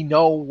really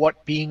know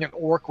what being an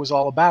orc was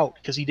all about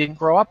because he didn't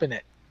grow up in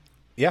it.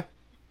 Yeah.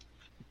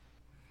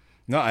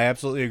 No, I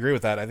absolutely agree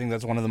with that. I think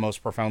that's one of the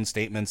most profound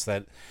statements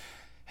that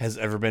has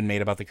ever been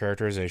made about the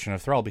characterization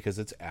of Thrall, because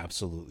it's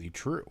absolutely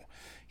true.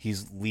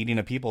 He's leading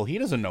a people. He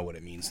doesn't know what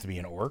it means to be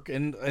an orc.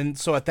 And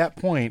so at that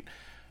point,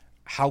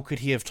 how could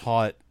he have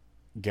taught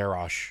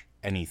Garrosh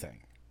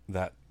anything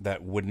that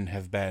wouldn't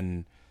have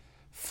been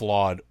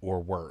flawed or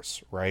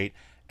worse, right?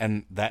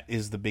 And that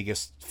is the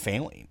biggest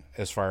failing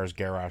as far as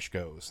Garrosh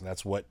goes.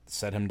 That's what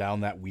set him down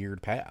that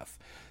weird path,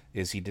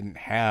 is he didn't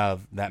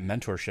have that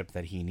mentorship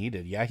that he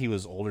needed. Yeah, he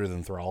was older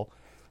than Thrall.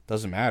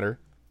 Doesn't matter.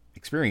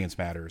 Experience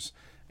matters.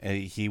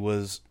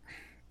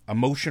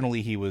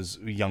 Emotionally, he was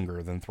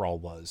younger than Thrall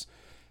was.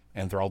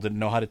 And Thrall didn't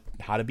know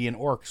how to be an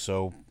orc,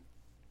 so,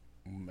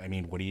 I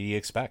mean, what do you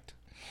expect?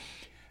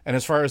 And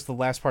as far as the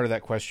last part of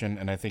that question,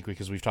 and I think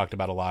because we've talked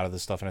about a lot of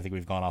this stuff, and I think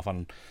we've gone off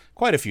on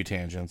quite a few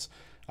tangents,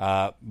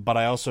 but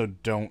I also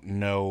don't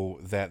know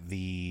that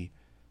the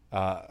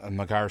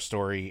Magar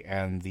story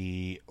and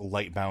the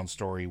Lightbound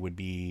story would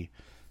be,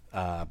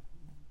 the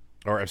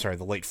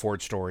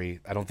Lightforged story,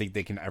 I don't think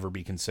they can ever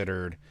be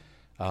considered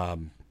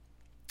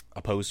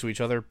opposed to each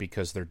other,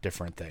 because they're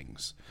different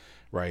things,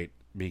 right?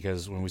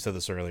 Because when we said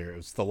this earlier, it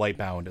was the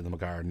Lightbound and the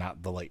Magar,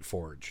 not the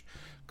Lightforged.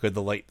 Could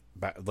the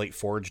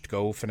Lightforged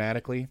go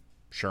fanatically?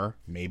 Sure,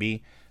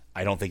 maybe.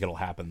 I don't think it'll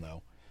happen,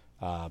 though,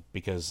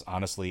 because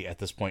honestly, at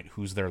this point,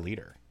 who's their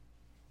leader?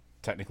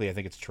 Technically, I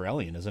think it's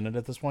Turellian, isn't it,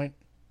 at this point?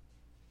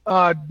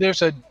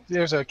 There's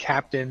a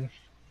captain.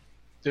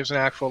 There's an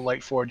actual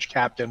Lightforged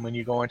captain when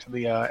you go into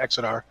the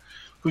Exodar,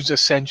 who's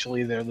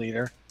essentially their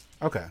leader.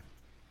 Okay.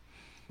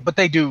 But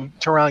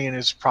Turellian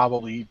is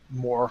probably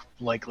more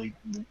likely.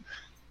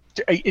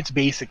 It's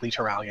basically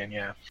Turellian,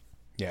 yeah.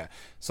 Yeah.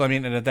 So, I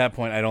mean, and at that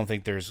point, I don't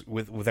think there's,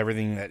 with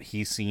everything that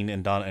he's seen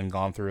and done and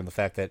gone through, and the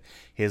fact that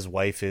his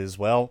wife is,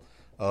 well,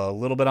 a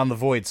little bit on the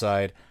void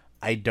side,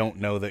 I don't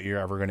know that you're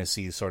ever going to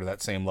see sort of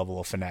that same level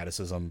of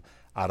fanaticism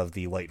out of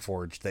the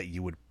Lightforged that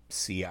you would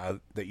see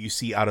out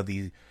of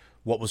the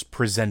what was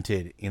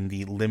presented in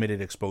the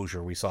limited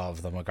exposure we saw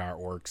of the Magar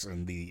orcs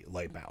and the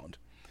Lightbound.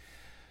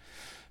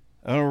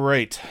 All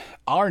right.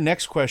 Our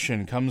next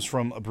question comes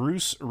from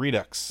Bruce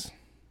Redux.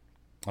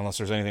 Unless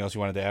there's anything else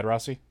you wanted to add,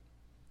 Rossi?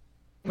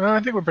 No,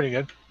 I think we're pretty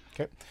good.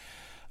 Okay.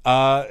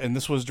 And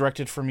this was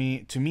directed to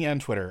me on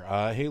Twitter.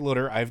 Hey,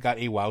 Loader, I've got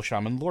a WoW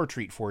Shaman lore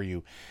treat for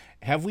you.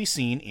 Have we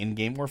seen,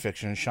 in-game or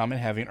fiction, Shaman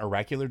having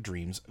oracular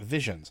dreams,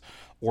 visions,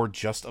 or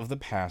just of the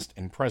past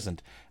and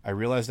present? I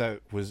realized I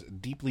was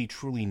deeply,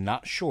 truly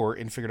not sure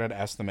and figured I'd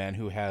ask the man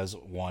who has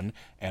one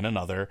and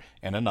another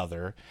and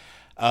another.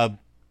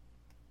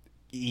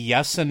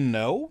 Yes and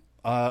no.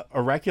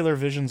 Oracular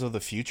visions of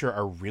the future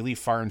are really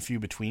far and few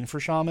between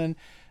for Shaman,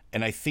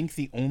 and I think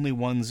the only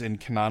ones in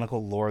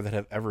canonical lore that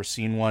have ever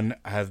seen one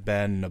have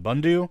been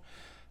Nabundu,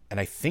 and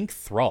I think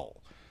Thrall.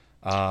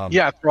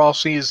 Thrall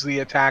sees the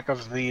attack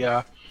of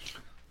the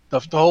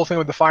whole thing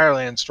with the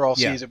Firelands. Thrall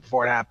sees it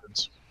before it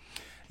happens.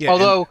 Yeah,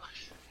 although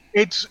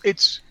it's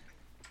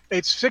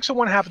 6 of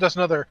one, half a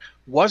dozen other.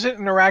 Was it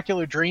an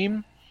oracular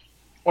dream,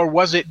 or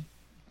was it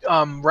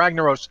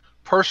Ragnaros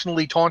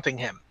personally taunting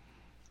him?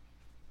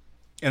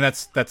 And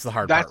that's the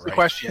hard part. That's the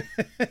question.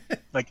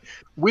 Like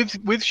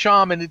with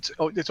Shaman,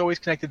 it's always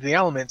connected to the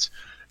elements.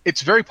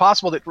 It's very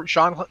possible that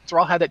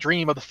Thrall had that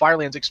dream of the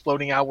Firelands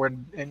exploding outward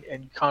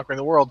and conquering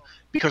the world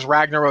because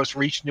Ragnaros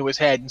reached into his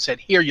head and said,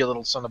 "Here, you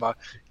little son of a,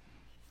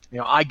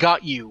 I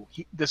got you.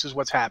 This is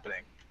what's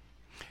happening."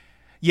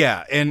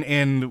 Yeah,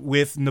 and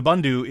with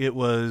Nabundu, it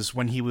was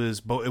when he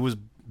was. It was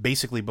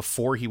basically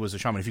before he was a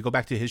shaman. If you go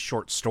back to his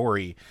short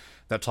story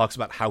that talks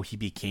about how he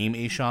became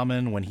a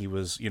shaman when he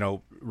was,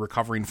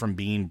 recovering from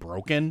being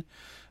broken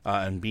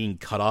and being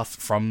cut off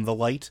from the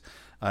light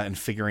and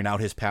figuring out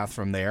his path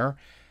from there.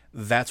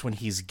 That's when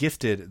he's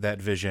gifted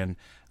that vision,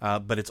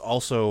 but it's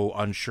also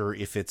unsure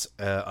if it's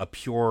a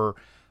pure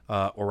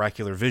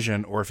oracular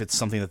vision or if it's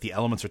something that the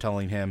elements are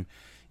telling him,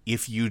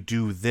 if you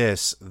do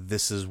this,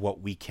 this is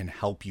what we can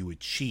help you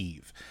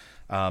achieve.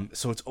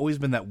 So it's always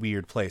been that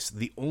weird place.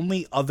 The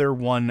only other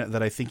one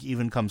that I think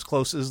even comes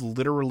close is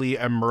literally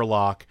a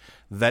Murloc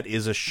that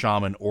is a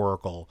shaman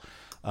oracle,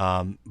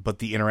 but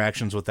the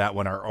interactions with that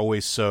one are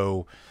always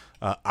so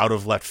out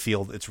of left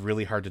field. It's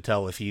really hard to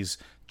tell if he's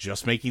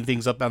just making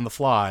things up on the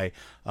fly,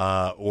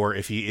 or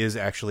if he is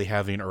actually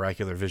having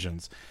oracular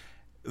visions.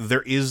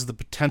 There is the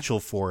potential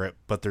for it,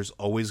 but there's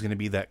always going to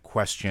be that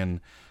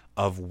question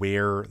of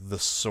where the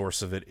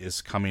source of it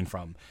is coming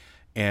from.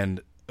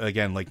 And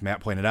again, like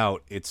Matt pointed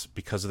out, it's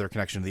because of their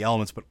connection to the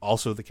elements, but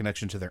also the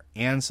connection to their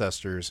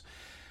ancestors.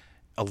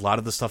 A lot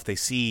of the stuff they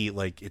see,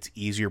 like, it's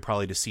easier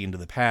probably to see into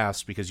the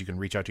past because you can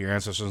reach out to your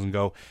ancestors and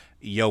go,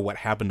 yo, what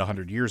happened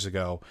 100 years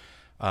ago,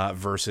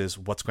 versus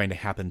what's going to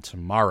happen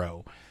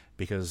tomorrow,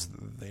 because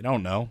they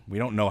don't know. We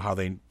don't know how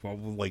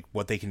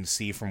what they can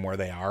see from where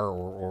they are,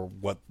 or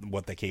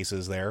what the case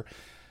is there.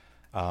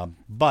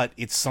 But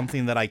it's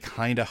something that I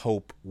kind of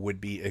hope would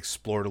be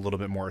explored a little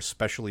bit more,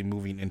 especially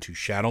moving into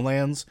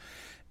Shadowlands,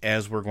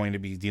 as we're going to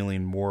be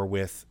dealing more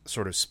with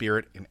sort of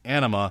spirit and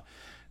anima.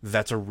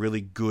 That's a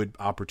really good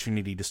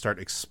opportunity to start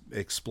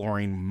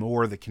exploring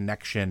more the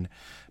connection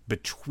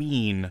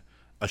between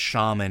a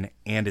shaman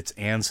and its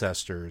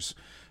ancestors,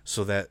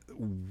 so that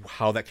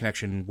how that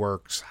connection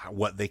works,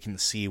 what they can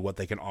see, what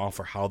they can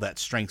offer, how that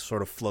strength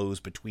sort of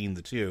flows between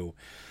the two.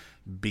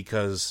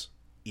 Because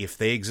if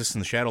they exist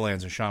in the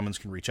Shadowlands and shamans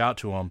can reach out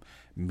to them,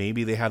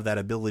 maybe they have that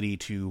ability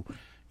to,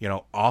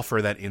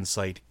 offer that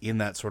insight in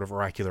that sort of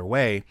oracular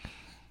way.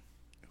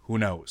 Who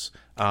knows?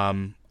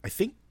 I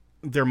think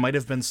there might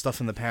have been stuff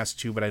in the past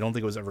too, but I don't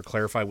think it was ever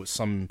clarified with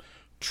some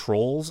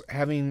trolls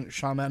having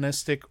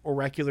shamanistic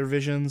oracular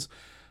visions,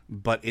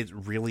 but it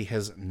really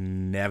has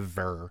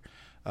never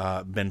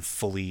been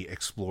fully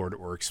explored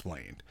or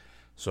explained.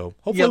 So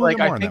hopefully we'll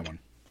get more on that one.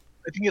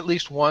 I think at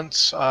least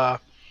once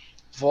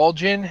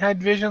Vol'jin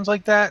had visions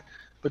like that,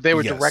 but they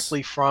were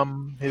directly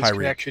from his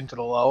connection to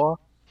the Loa.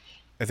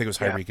 I think it was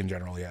Hyreek in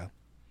general, yeah.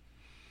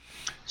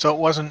 So it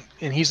wasn't,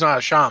 and he's not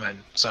a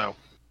shaman, so.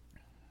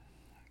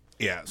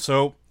 Yeah,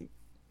 so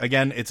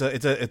again, it's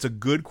a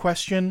good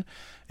question.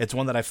 It's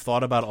one that I've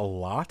thought about a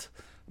lot,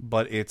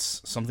 but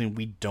it's something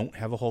we don't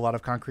have a whole lot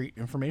of concrete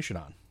information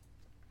on.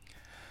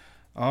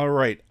 All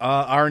right,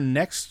 our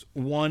next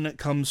one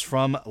comes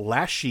from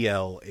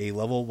Lashiel, a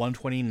level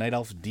 120 Night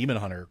Elf Demon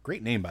Hunter.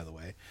 Great name, by the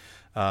way.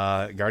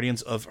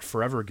 Guardians of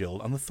Forever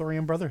Guild on the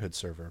Thorium Brotherhood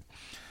server.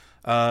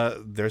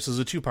 This is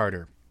a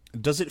two-parter.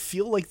 Does it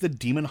feel like the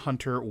Demon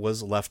Hunter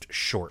was left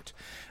short?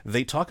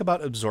 They talk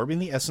about absorbing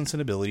the essence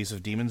and abilities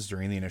of demons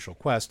during the initial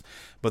quest,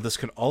 but this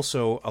could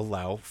also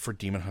allow for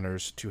Demon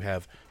Hunters to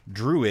have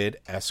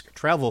Druid-esque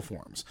travel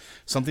forms.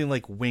 Something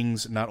like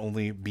wings not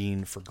only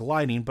being for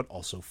gliding, but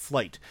also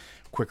flight.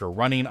 Quicker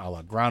running, a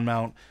la ground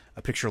mount.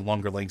 A picture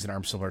longer legs and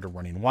arms similar to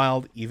running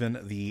wild.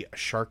 Even the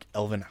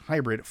Shark-Elven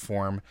hybrid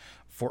form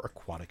for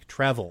aquatic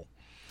travel.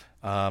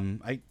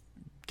 I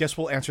guess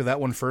we'll answer that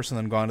one first and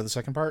then go on to the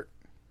second part.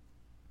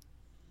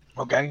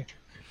 Okay.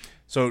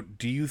 So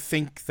do you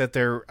think that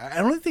I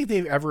don't think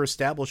they've ever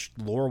established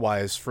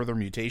lore-wise further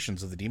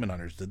mutations of the Demon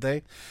Hunters, did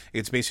they?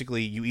 It's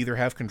basically you either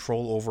have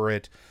control over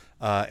it,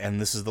 and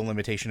this is the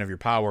limitation of your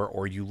power,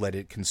 or you let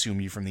it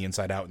consume you from the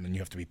inside out and then you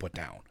have to be put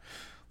down.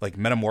 Like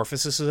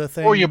metamorphosis is a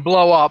thing. Or you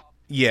blow up.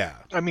 Yeah.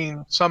 I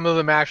mean, some of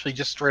them actually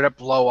just straight up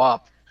blow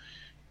up.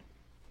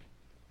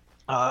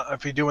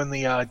 If you're doing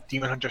the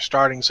Demon Hunter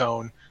starting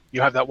zone,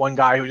 you have that one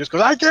guy who just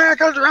goes, I can't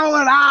control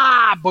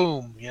it,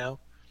 boom, you know?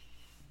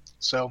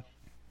 So,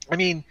 I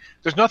mean,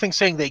 there's nothing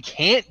saying they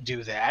can't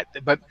do that,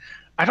 but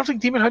I don't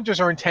think Demon Hunters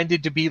are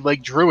intended to be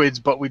like druids,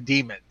 but with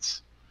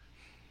demons.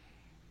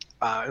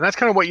 And that's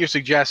kind of what you're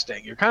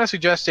suggesting. You're kind of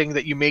suggesting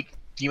that you make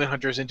Demon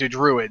Hunters into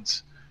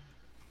druids,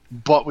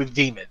 but with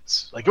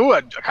demons. Like, ooh,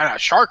 a kind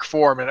of shark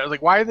form. And I was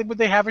like, why would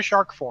they have a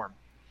shark form?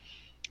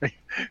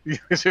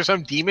 Is there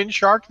some demon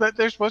shark that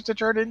they're supposed to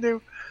turn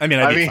into? I mean,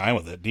 I'd be fine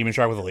with it. Demon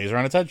shark with a laser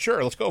on its head?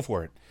 Sure, let's go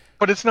for it.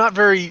 But it's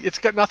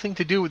got nothing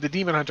to do with the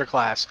Demon Hunter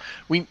class.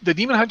 The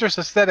Demon Hunter's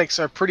aesthetics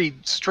are pretty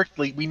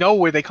strictly, we know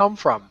where they come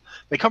from.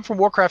 They come from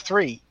Warcraft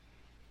 3.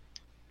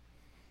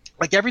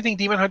 Like everything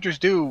Demon Hunters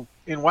do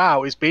in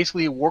WoW is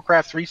basically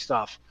Warcraft 3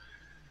 stuff.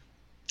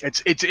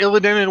 It's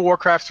Illidan in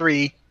Warcraft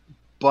 3,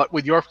 but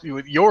with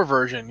your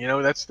version, you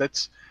know,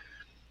 that's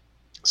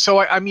so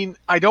I mean,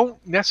 I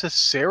don't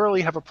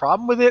necessarily have a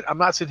problem with it. I'm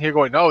not sitting here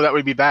going, no, that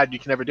would be bad, you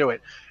can never do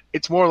it.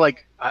 It's more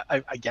like,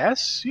 I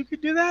guess you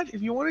could do that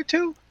if you wanted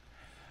to.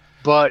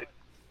 But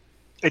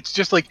it's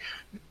just like,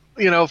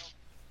 you know,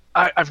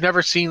 I've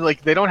never seen,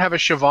 like, they don't have a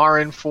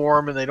Shivaran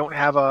form, and they don't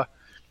have like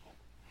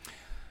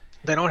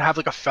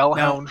a Fell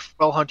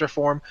Hunter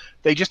form.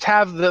 They just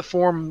have the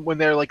form when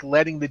they're like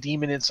letting the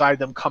demon inside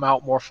them come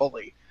out more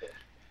fully.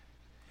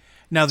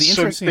 Now the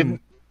interesting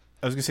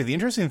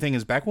thing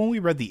is, back when we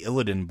read the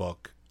Illidan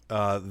book,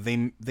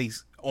 they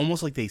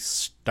almost like they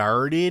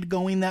started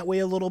going that way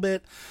a little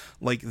bit.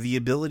 Like the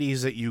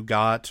abilities that you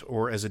got,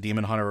 or as a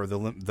demon hunter, or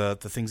the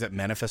things that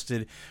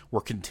manifested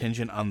were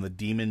contingent on the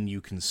demon you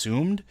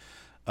consumed,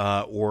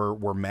 or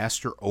were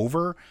master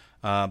over.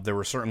 There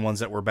were certain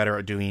ones that were better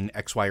at doing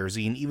X, Y, or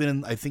Z, and even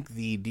in, I think,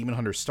 the Demon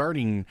Hunter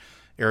starting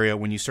area,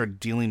 when you started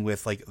dealing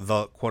with like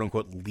the quote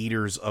unquote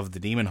leaders of the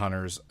Demon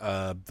Hunters,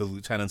 the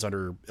lieutenants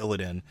under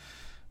Illidan,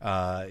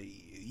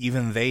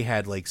 even they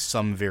had like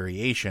some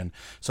variation.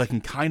 So I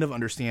can kind of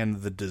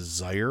understand the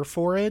desire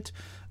for it.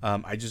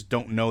 I just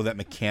don't know that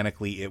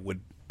mechanically it would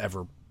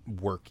ever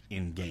work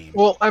in game.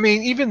 Well, I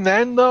mean, even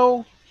then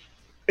though,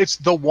 it's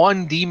the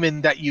one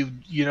demon that you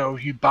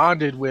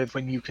bonded with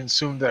when you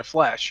consumed their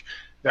flesh,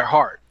 their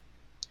heart.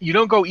 You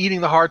don't go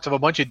eating the hearts of a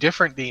bunch of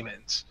different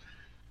demons.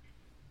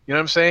 You know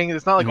what I'm saying?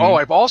 It's not like, oh,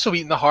 I've also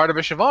eaten the heart of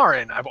a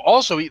Shivaran. I've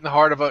also eaten the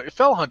heart of a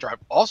Fell Hunter.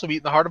 I've also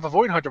eaten the heart of a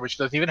Void Hunter, which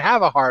doesn't even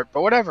have a heart,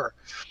 but whatever.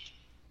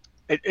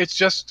 It's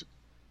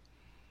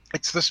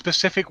the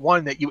specific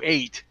one that you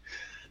ate.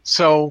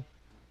 So,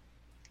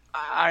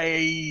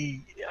 I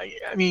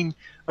mean,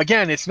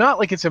 again, it's not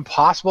like it's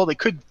impossible. They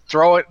could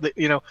throw it,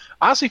 you know.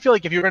 I honestly feel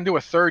like if you're going to do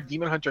a third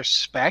Demon Hunter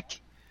spec,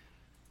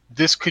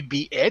 this could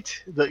be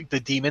it, the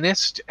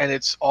Demonist, and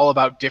it's all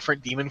about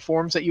different demon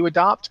forms that you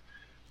adopt.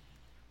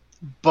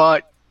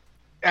 But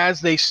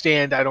as they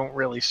stand, I don't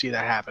really see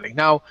that happening.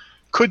 Now,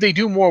 could they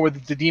do more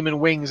with the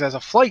demon wings as a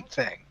flight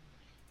thing?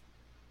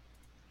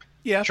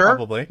 Yeah, sure.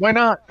 Probably. Why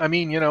not? I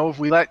mean, you know, if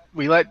we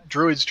let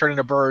druids turn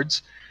into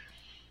birds,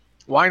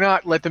 why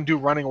not let them do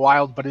running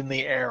wild but in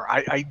the air?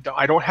 I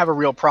don't have a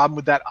real problem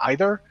with that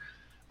either.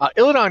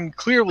 Illidan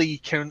clearly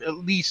can at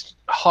least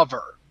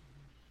hover.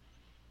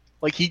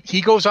 Like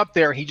he goes up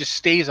there and he just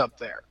stays up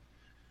there.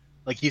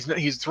 Like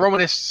he's throwing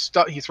his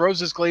stuff. He throws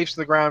his glaives to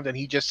the ground and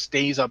he just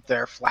stays up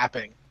there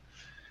flapping.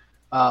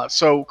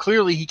 So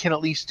clearly he can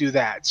at least do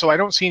that. So I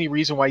don't see any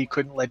reason why you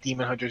couldn't let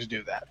Demon Hunters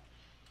do that.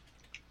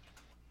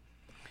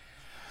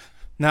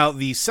 Now,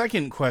 the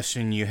second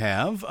question you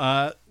have,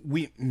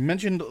 we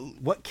mentioned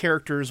what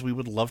characters we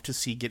would love to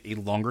see get a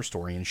longer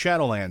story in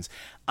Shadowlands.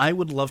 I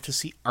would love to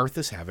see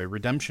Arthas have a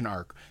redemption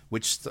arc,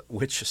 which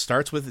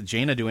starts with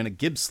Jaina doing a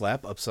gib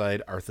slap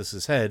upside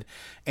Arthas' head,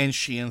 and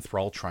she and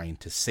Thrall trying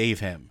to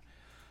save him.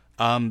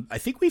 I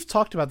think we've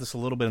talked about this a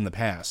little bit in the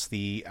past,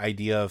 the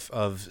idea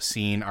of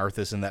seeing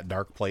Arthas in that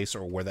dark place,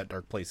 or where that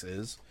dark place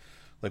is.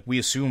 Like, we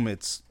assume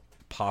it's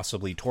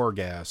possibly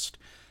Torghast,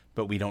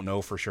 but we don't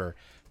know for sure.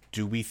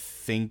 Do we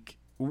think...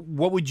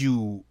 how would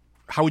you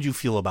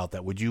feel about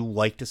that? Would you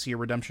like to see a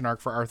redemption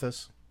arc for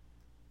Arthas?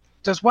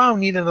 Does WoW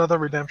need another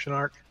redemption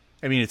arc?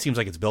 I mean, it seems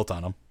like it's built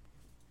on him.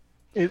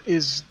 It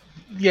is,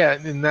 yeah,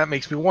 and that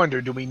makes me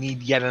wonder, do we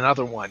need yet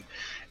another one?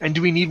 And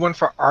do we need one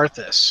for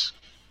Arthas?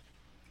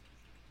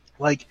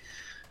 Like,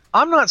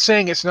 I'm not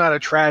saying it's not a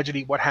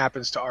tragedy what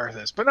happens to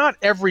Arthas, but not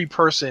every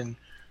person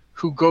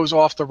who goes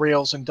off the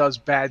rails and does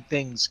bad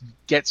things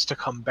gets to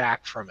come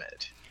back from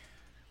it.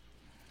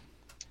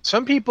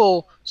 Some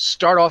people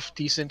start off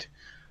decent,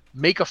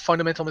 make a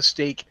fundamental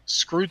mistake,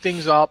 screw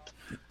things up,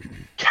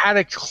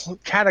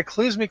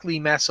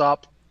 cataclysmically mess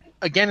up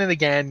again and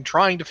again,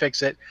 trying to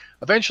fix it.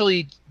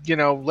 Eventually,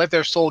 let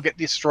their soul get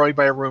destroyed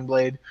by a rune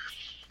blade,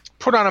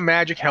 put on a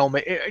magic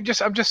helmet.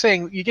 I'm just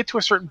saying, you get to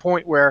a certain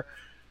point where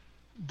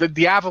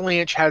the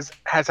avalanche has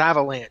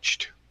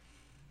avalanched.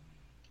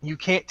 You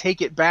can't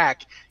take it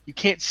back. You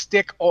can't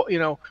stick all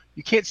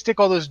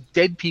those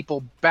dead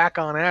people back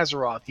on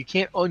Azeroth. You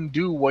can't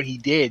undo what he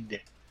did.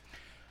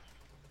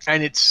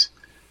 And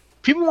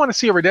people want to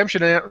see a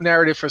redemption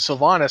narrative for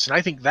Sylvanas, and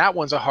I think that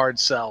one's a hard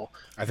sell.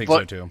 I think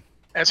so too.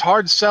 As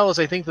hard sell as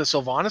I think the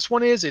Sylvanas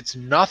one is, it's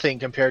nothing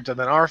compared to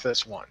the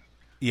Arthas one.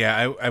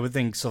 Yeah, I would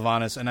think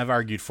Sylvanas, and I've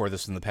argued for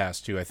this in the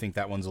past too, I think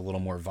that one's a little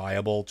more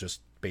viable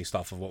just based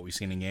off of what we've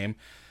seen in game.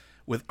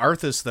 With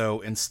Arthas,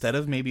 though, instead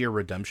of maybe a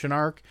redemption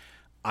arc,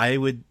 I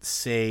would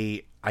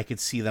say I could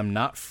see them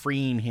not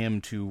freeing him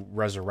to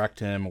resurrect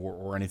him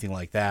or anything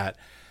like that,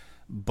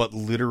 but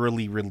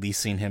literally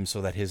releasing him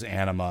so that his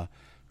anima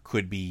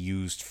could be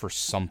used for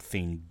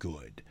something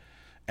good.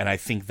 And I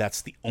think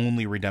that's the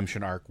only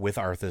redemption arc with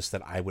Arthas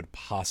that I would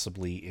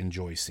possibly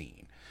enjoy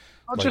seeing.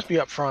 I'll just be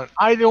upfront.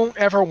 I don't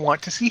ever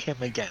want to see him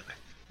again.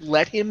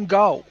 Let him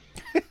go.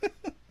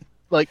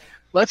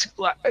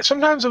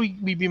 Sometimes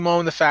we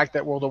bemoan the fact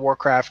that World of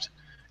Warcraft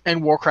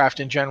and Warcraft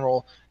in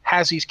general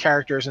has these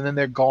characters and then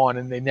they're gone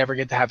and they never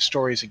get to have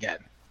stories again.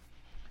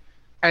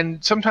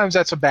 And sometimes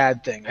that's a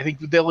bad thing. I think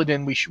with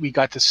Illidan, we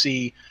got to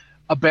see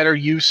a better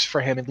use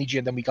for him in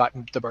Legion than we got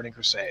in the Burning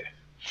Crusade.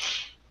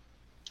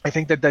 I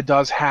think that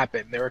does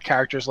happen. There are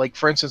characters like,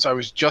 for instance, I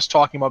was just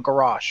talking about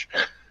Garrosh.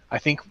 I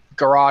think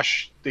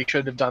Garrosh, they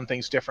should have done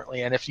things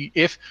differently. And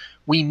if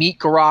we meet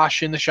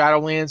Garrosh in the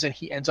Shadowlands and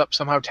he ends up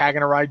somehow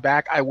tagging a ride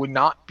back, I would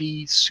not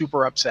be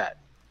super upset.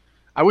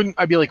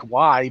 I'd be like,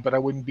 why? But I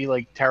wouldn't be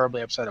like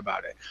terribly upset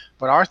about it.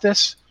 But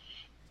Arthas,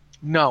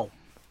 no.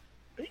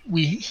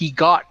 He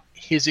got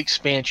his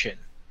expansion.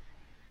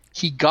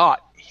 He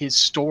got his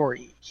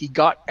story. He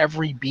got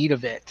every beat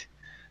of it.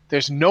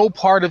 There's no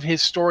part of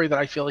his story that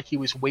I feel like he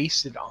was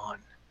wasted on.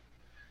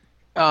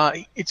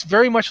 It's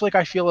very much like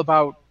I feel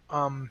about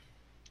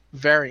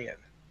Varian.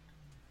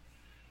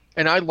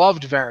 And I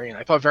loved Varian.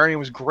 I thought Varian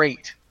was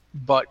great.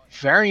 But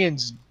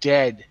Varian's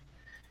dead,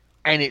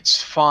 and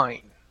it's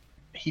fine.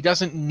 He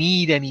doesn't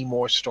need any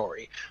more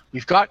story.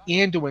 We've got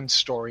Anduin's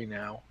story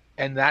now,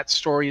 and that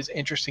story is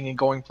interesting and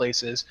going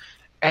places.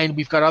 And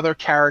we've got other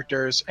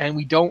characters,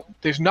 and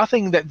there's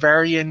nothing that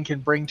Varian can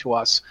bring to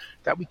us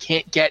that we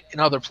can't get in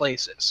other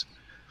places.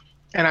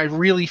 And I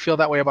really feel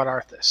that way about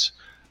Arthas.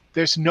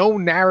 There's no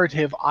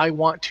narrative I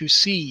want to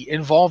see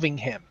involving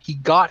him. He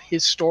got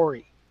his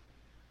story.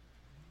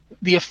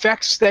 The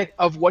effects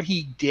of what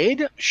he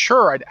did,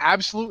 sure, I'd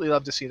absolutely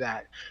love to see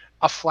that.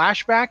 A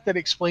flashback that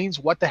explains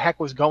what the heck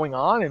was going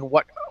on and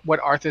what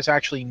Arthas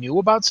actually knew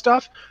about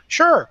stuff,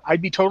 sure,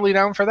 I'd be totally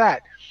down for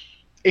that.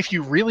 If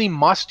you really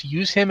must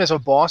use him as a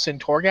boss in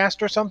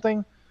Torghast or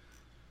something,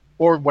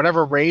 or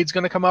whatever raid's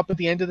going to come up at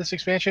the end of this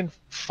expansion,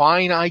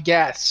 fine, I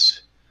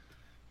guess.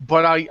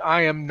 But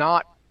I am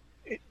not...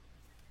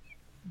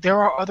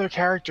 There are other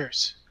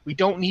characters. We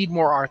don't need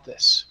more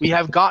Arthas. We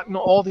have gotten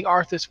all the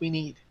Arthas we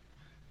need.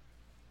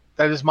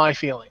 That is my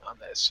feeling on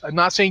this. I'm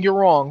not saying you're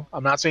wrong.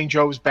 I'm not saying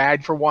Joe's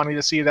bad for wanting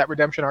to see that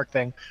redemption arc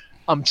thing.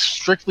 I'm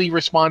strictly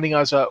responding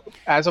as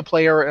a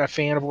player and a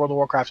fan of World of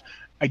Warcraft.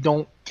 I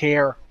don't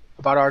care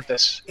about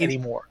Arthas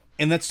anymore.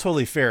 And that's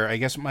totally fair. I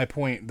guess my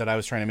point that I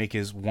was trying to make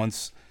is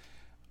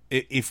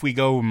if we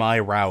go my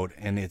route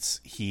and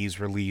he's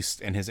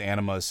released and his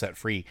anima is set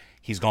free,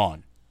 he's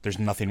gone. There's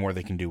nothing more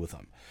they can do with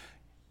him.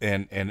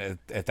 And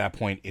at that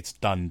point, it's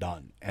done.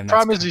 And the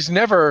problem is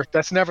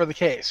that's never the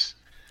case.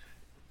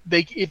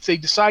 If they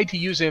decide to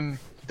use him,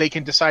 they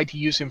can decide to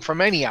use him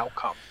from any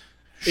outcome.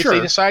 Sure. If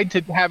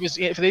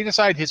they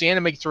decide his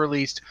anima gets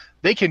released,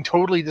 they can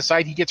totally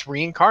decide he gets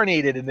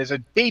reincarnated and there's a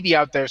baby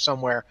out there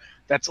somewhere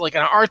that's like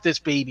an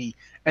Arthas baby.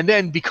 And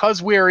then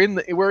because we're in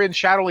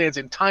Shadowlands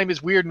and time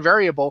is weird and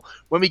variable,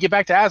 when we get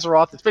back to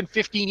Azeroth, it's been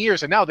 15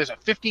 years and now there's a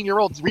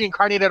 15-year-old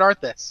reincarnated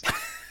Arthas.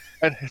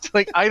 And it's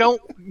like, I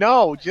don't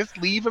know. Just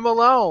leave him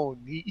alone.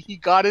 He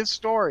got his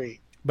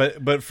story.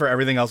 But for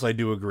everything else, I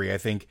do agree. I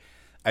think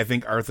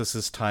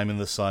Arthas' time in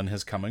the sun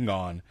has come and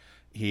gone.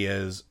 He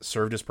has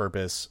served his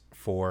purpose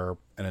for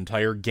an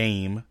entire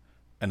game,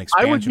 an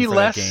expansion for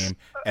that game,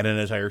 and an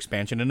entire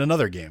expansion in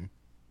another game.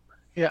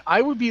 Yeah,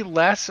 I would be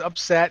less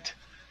upset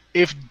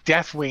if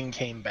Deathwing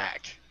came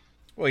back.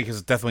 Well,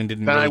 because Deathwing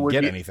didn't really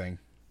get anything.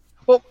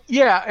 Well,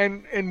 yeah,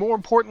 and more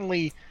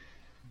importantly,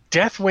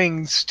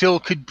 Deathwing still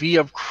could be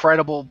a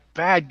credible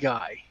bad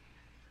guy.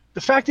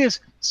 The fact is,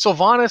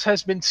 Sylvanas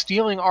has been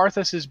stealing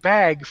Arthas'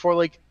 bag for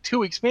like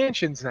 2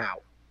 expansions now.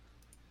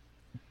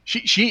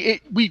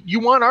 You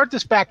want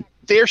Arthas back?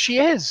 There she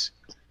is.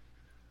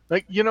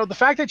 Like, the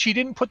fact that she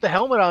didn't put the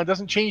helmet on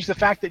doesn't change the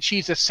fact that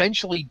she's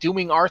essentially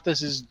doing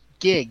Arthas'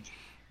 gig.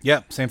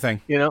 Yeah, same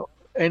thing.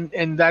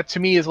 And that to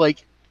me is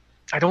like,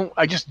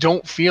 I just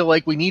don't feel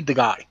like we need the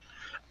guy.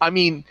 I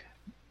mean,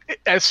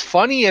 as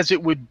funny as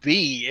it would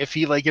be if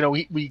he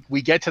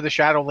we get to the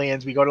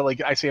Shadowlands, we go to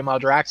Icea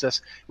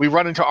Maldraxxus, we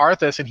run into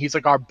Arthas and he's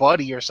like our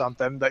buddy or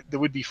something, that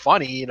would be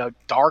funny in a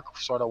dark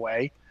sort of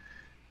way.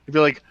 It'd be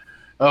like,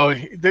 oh,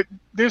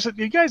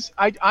 you guys,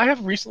 I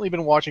have recently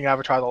been watching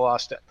Avatar the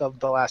Last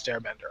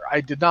Airbender.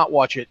 I did not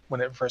watch it when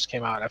it first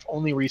came out. I've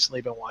only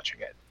recently been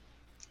watching it.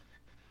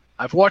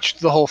 I've watched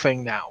the whole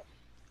thing now.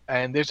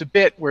 And there's a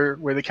bit where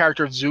the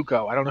character of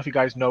Zuko, I don't know if you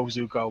guys know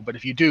Zuko, but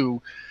if you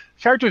do,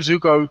 the character of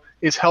Zuko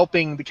is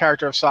helping the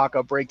character of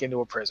Sokka break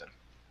into a prison.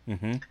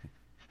 Mm-hmm.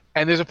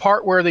 And there's a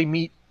part where they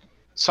meet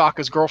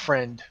Sokka's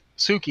girlfriend,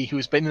 Suki,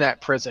 who's been in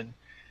that prison.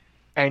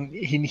 And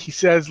he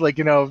says, like,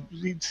 he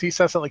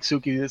says something like,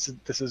 Suki,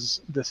 this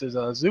is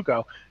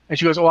Zuko. And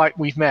she goes, oh,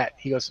 we've met.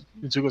 He goes,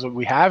 and Zuko goes,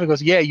 we have? He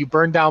goes, yeah, you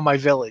burned down my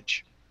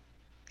village.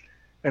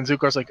 And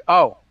Zuko's like,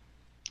 oh,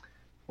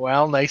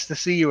 well, nice to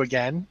see you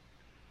again.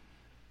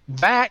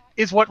 That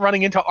is what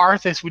running into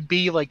Arthas would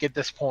be like at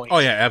this point. Oh,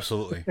 yeah,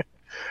 absolutely.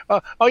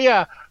 Oh,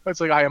 yeah. It's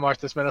like, I am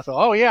Arthas Menethil.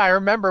 Oh, yeah, I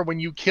remember when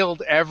you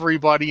killed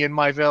everybody in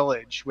my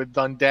village with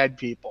undead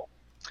people.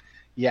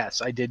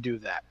 Yes, I did do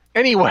that.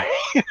 Anyway,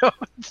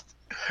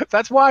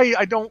 that's why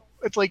I don't.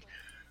 It's like,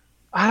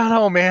 I don't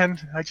know, man.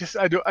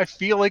 I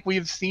feel like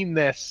we've seen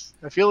this.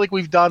 I feel like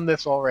we've done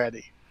this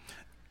already.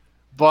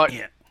 But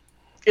yeah.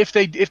 if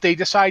they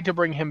decide to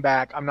bring him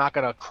back, I'm not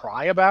gonna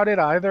cry about it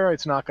either.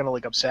 It's not gonna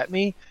like upset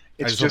me.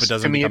 I just hope it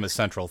doesn't become a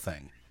central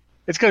thing.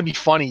 It's gonna be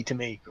funny to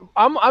me.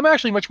 I'm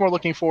actually much more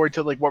looking forward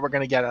to like what we're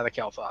gonna get out of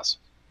Kel'Thas.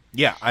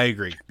 Yeah, I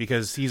agree,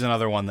 because he's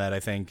another one that I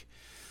think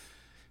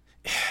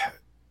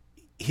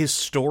his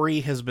story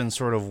has been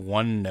sort of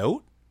one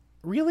note,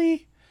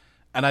 really,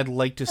 and I'd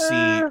like to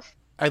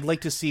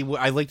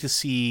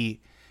see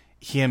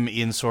him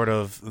in sort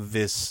of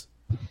this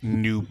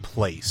new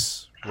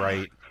place,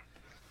 right?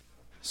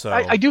 So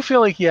I do feel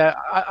like, yeah,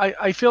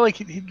 I feel like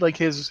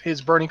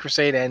his Burning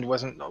Crusade end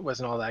wasn't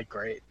all that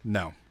great.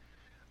 No,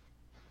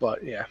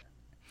 but yeah.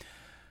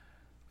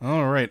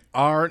 All right,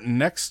 our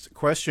next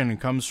question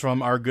comes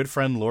from our good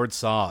friend Lord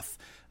Soth,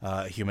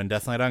 Human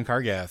Death Knight on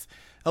Kargath.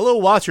 Hello,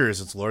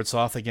 Watchers. It's Lord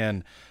Soth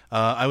again.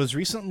 I was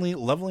recently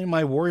leveling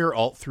my warrior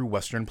alt through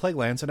Western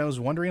Plaguelands, and I was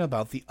wondering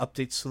about the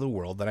updates to the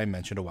world that I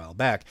mentioned a while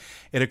back.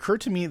 It occurred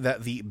to me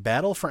that the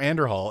battle for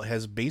Anderhall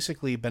has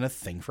basically been a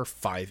thing for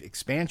 5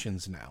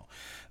 expansions now.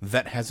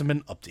 That hasn't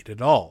been updated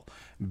at all.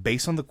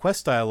 Based on the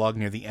quest dialogue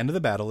near the end of the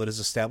battle, it is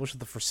established that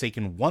the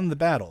Forsaken won the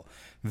battle.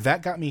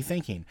 That got me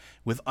thinking,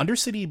 with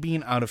Undercity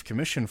being out of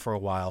commission for a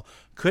while,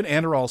 could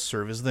Anderhall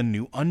serve as the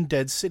new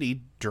undead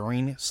city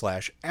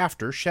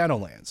during/after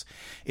Shadowlands?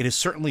 It is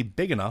certainly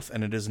big enough,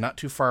 and it is not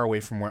too far away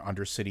from where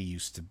Undercity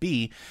used to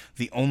be.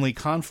 The only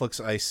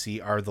conflicts I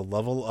see are the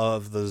level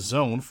of the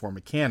zone for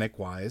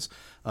mechanic-wise,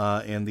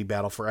 and the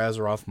battle for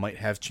Azeroth might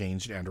have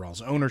changed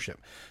Anderhall's ownership.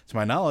 To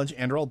my knowledge,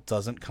 Anderhall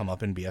doesn't come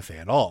up in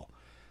BFA at all.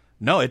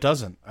 No, it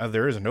doesn't.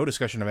 There is no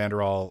discussion of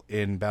Anderhall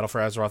in Battle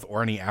for Azeroth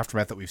or any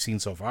Aftermath that we've seen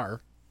so far,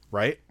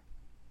 right?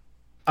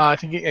 I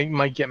think it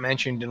might get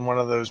mentioned in one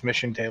of those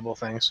mission table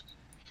things.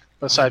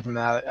 But aside from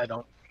that, I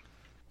don't.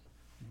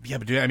 Yeah,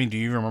 but do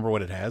you remember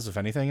what it has, if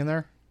anything, in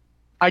there?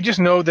 I just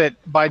know that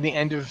by the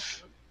end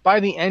of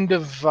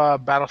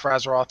Battle for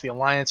Azeroth, the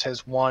Alliance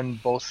has won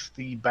both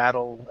the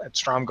battle at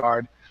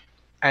Stromgarde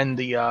and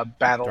the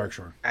battle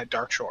at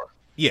Darkshore.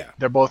 Yeah,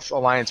 they're both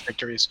Alliance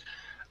victories.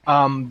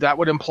 That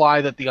would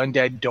imply that the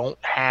undead don't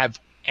have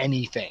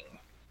anything.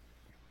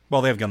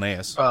 Well, they have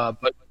Gilneas.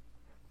 But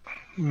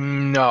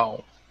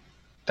no,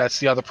 that's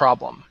the other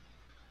problem.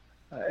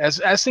 As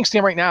things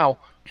stand right now,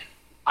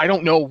 I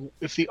don't know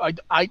if it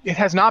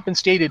has not been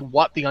stated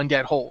what the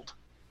undead hold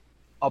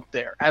up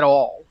there at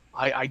all.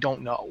 I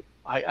don't know.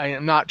 I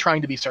am not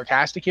trying to be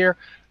sarcastic here.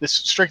 This,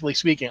 strictly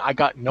speaking, I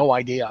got no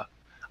idea.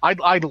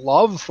 I'd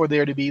love for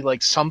there to be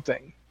like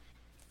something.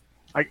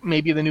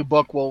 Maybe the new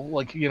book will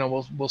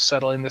we'll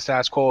settle in the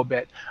status quo a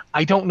bit.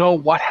 I don't know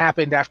what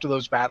happened after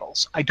those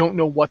battles. I don't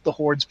know what the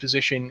Horde's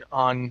position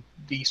on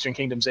the Eastern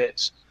Kingdoms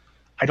is.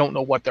 I don't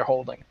know what they're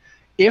holding.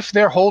 If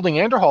they're holding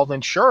Anderhall, then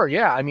sure,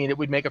 yeah. I mean, it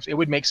would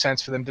make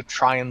sense for them to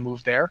try and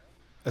move there.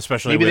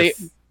 Especially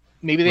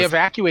maybe they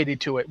evacuated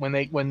to it when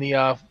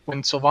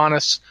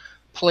Sylvanas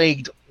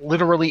plagued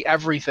literally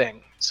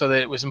everything, so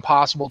that it was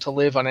impossible to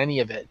live on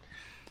any of it.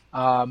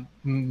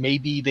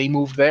 Maybe they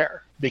moved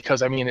there.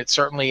 Because, I mean, it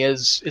certainly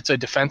is. It's a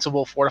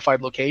defensible,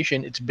 fortified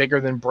location. It's bigger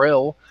than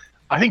Brill.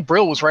 I think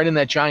Brill was right in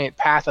that giant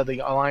path of the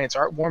Alliance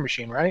Art War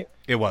Machine, right?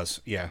 It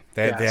was, yeah.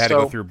 They had to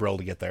go through Brill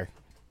to get there.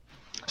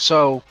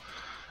 So,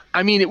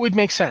 I mean, it would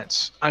make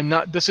sense.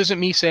 This isn't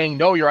me saying,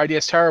 no, your idea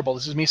is terrible.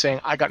 This is me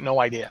saying, I got no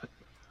idea.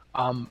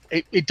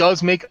 It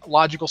does make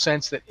logical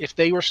sense that if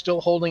they were still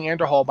holding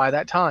Anderhall by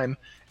that time,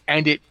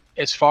 and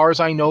as far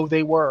as I know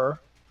they were,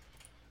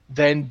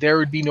 then there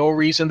would be no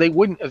reason they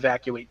wouldn't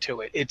evacuate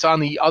to it. It's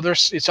on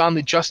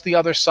just the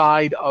other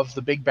side of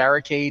the big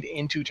barricade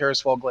into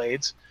Terrasfall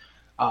Glades,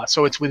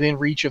 so it's within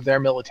reach of their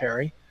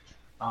military.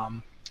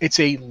 It's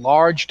a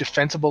large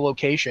defensible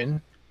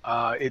location.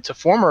 It's a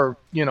former,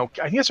 I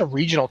think it's a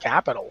regional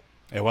capital.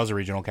 It was a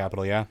regional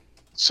capital, yeah.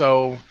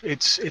 So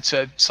it's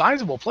a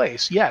sizable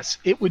place. Yes,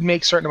 it would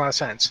make a certain amount of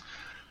sense.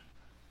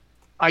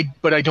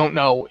 But I don't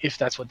know if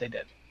that's what they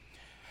did.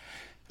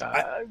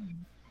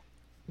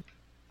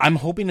 I'm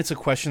hoping it's a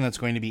question that's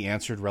going to be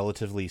answered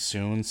relatively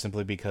soon,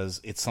 simply because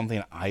it's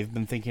something I've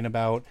been thinking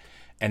about.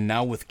 And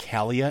now with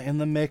Kalia in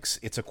the mix,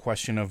 it's a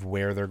question of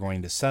where they're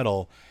going to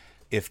settle.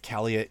 If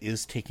Kalia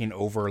is taking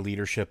over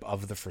leadership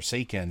of the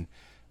Forsaken,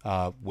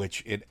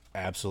 which it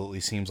absolutely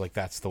seems like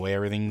that's the way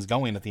everything's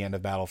going at the end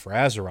of Battle for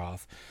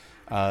Azeroth,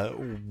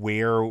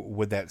 where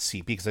would that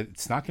seat be? Because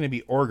it's not going to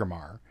be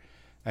Orgrimmar.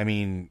 I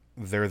mean,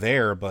 they're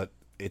there, but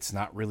it's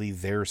not really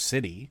their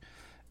city.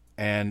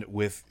 And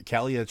with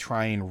Kalia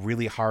trying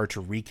really hard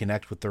to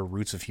reconnect with their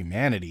roots of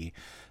humanity,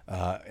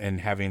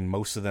 and having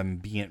most of them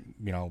being,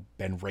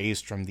 been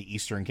raised from the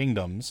Eastern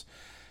Kingdoms,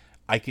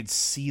 I could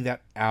see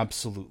that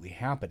absolutely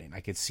happening. I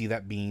could see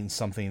that being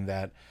something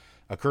that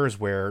occurs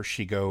where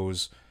she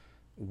goes,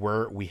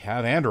 where we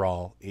have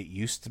Andorol, it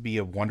used to be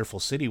a wonderful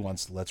city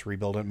once. Let's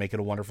rebuild it, make it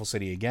a wonderful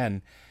city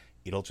again.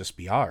 It'll just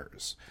be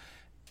ours.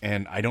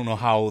 And I don't know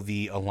how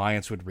the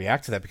Alliance would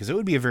react to that, because it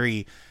would be a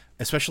very,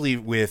 especially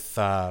with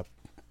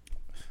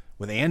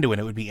Anduin,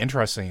 it would be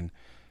interesting,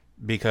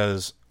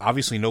 because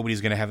obviously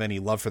nobody's going to have any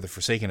love for the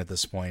Forsaken at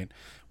this point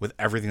with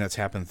everything that's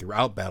happened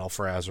throughout Battle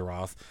for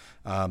Azeroth.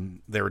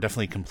 They were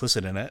definitely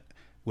complicit in it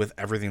with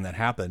everything that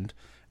happened.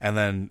 And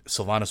then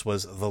Sylvanas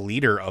was the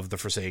leader of the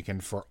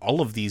Forsaken for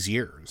all of these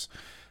years.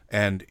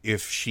 And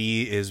if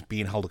she is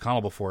being held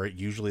accountable for it,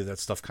 usually that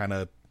stuff kind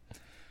of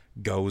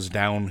goes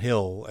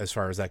downhill as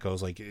far as that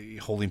goes. Like,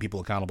 holding people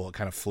accountable, it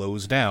kind of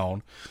flows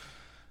down.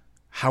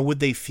 How would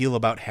they feel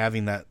about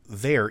having that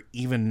there,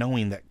 even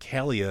knowing that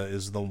Kalia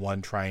is the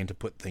one trying to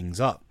put things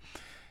up?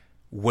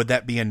 Would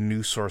that be a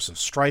new source of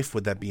strife?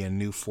 Would that be a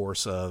new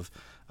force of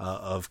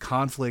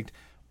conflict?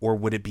 Or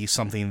would it be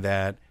something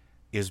that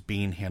is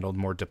being handled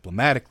more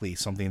diplomatically?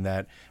 Something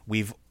that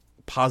we've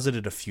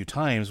posited a few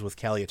times with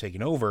Kalia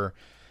taking over.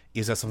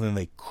 Is that something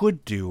they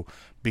could do?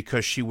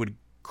 Because she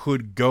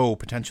could go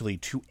potentially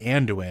to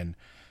Anduin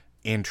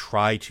and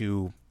try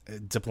to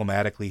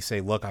diplomatically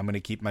say, look, I'm going to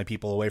keep my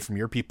people away from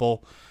your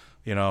people.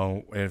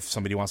 If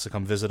somebody wants to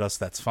come visit us,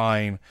 that's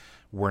fine.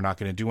 We're not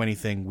going to do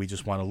anything. We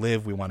just want to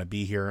live. We want to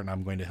be here, and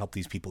I'm going to help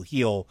these people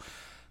heal.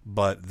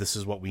 But this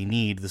is what we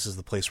need. This is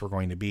the place we're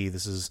going to be.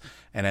 This is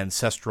an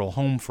ancestral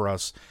home for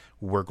us.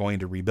 We're going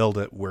to rebuild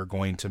it. We're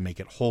going to make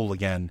it whole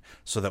again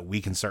so that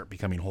we can start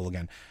becoming whole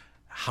again.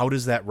 How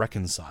does that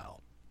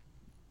reconcile?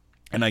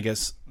 And I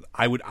guess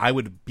I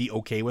would be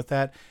okay with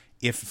that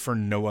if for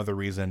no other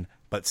reason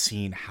but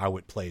seeing how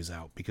it plays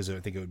out, because I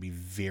think it would be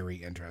very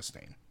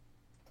interesting.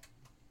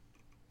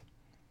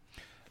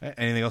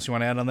 Anything else you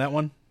want to add on that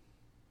one?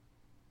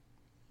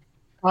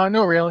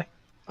 No, really.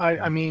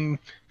 I mean,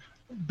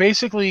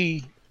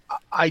 basically,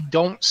 I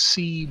don't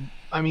see...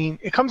 I mean,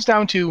 it comes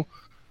down to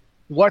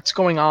what's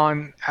going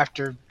on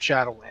after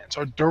Shadowlands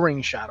or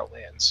during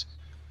Shadowlands.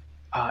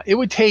 It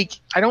would take...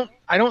 I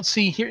don't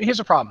see...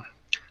 Here's a problem.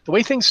 The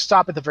way things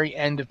stop at the very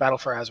end of Battle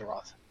for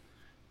Azeroth,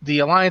 the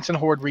Alliance and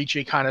Horde reach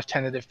a kind of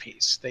tentative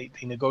peace. They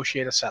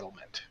negotiate a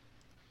settlement.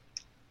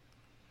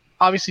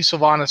 Obviously,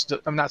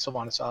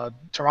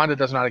 Tyrande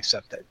does not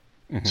accept it.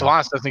 Mm-hmm.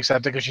 Sylvanas doesn't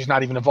accept it because she's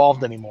not even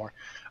involved anymore.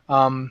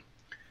 Of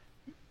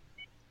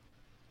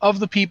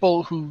the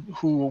people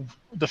who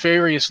the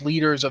various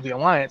leaders of the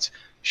Alliance,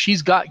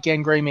 she's got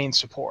Gen Greymane's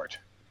support.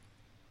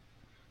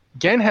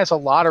 Gen has a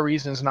lot of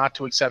reasons not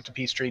to accept a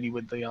peace treaty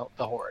with the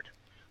Horde.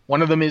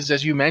 One of them is,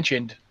 as you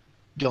mentioned,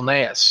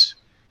 Gilneas.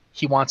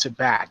 He wants it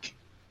back.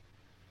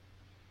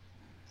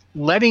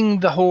 Letting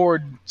the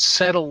Horde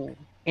settle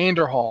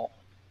Anderhall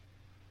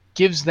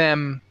gives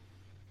them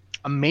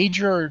a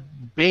major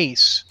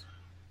base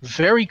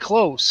very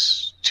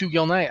close to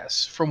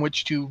Gilneas from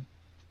which to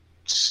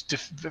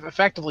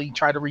effectively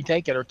try to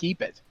retake it or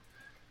keep it.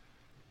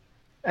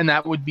 And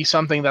that would be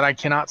something that I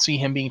cannot see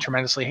him being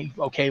tremendously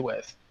okay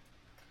with.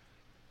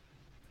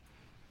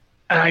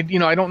 And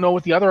I don't know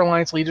what the other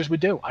Alliance leaders would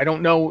do. I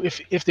don't know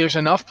if there's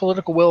enough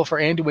political will for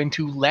Anduin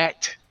to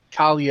let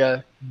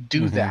Kalia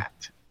do that.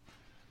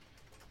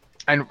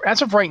 And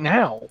as of right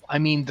now, I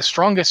mean, the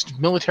strongest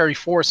military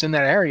force in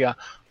that area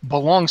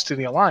belongs to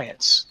the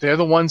Alliance. They're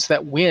the ones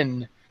that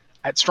win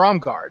at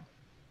Stromgarde,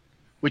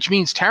 which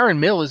means Taran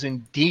Mill is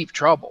in deep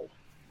trouble.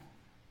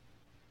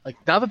 Like,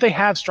 now that they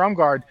have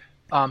Stromgarde,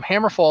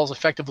 Hammerfall is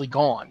effectively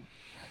gone.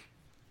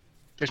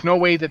 There's no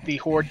way that the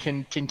Horde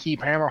can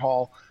keep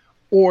Hammerhall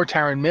or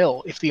Taran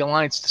Mill if the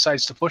Alliance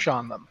decides to push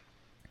on them.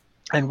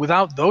 And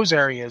without those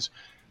areas,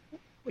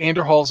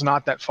 Anderhall's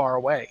not that far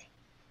away.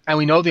 And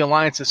we know the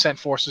Alliance has sent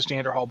forces to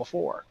Anderhall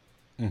before.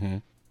 Mm-hmm.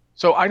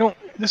 So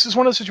this is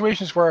one of the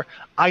situations where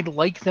I'd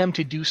like them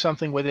to do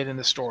something with it in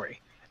the story.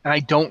 And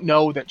I don't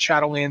know that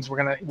Shadowlands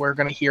we're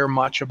gonna hear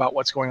much about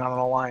what's going on in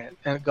Alliance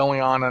and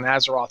going on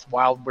Azeroth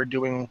while we're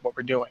doing what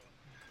we're doing.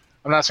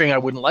 I'm not saying I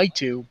wouldn't like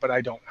to, but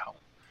I don't know.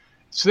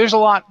 So there's a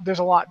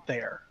lot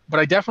there.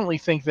 But I definitely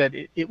think that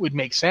it would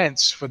make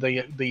sense for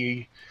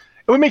it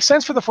would make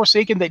sense for the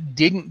Forsaken that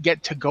didn't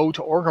get to go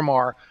to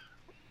Orgrimmar.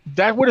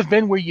 That would have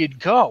been where you'd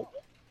go.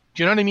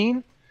 Do you know what I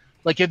mean?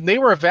 Like, if they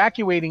were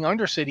evacuating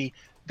Undercity,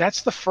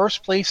 that's the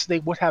first place they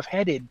would have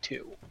headed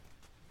to.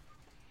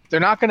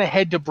 They're not going to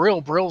head to Brill.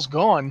 Brill's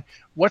gone.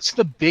 What's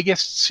the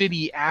biggest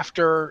city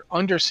after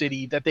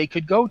Undercity that they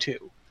could go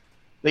to?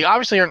 They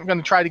obviously aren't going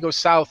to try to go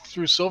south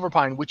through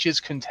Silverpine, which is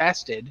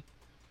contested.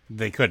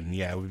 They couldn't.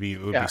 Yeah, it would be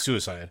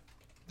suicide.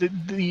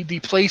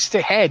 The place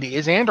to head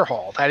is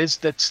Anderhall.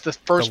 That's the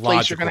first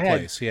place you're going to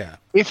head. Yeah.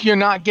 If you're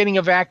not getting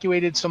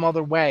evacuated some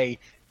other way,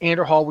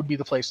 Anderhall would be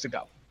the place to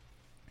go.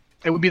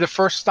 It would be the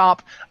first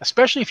stop,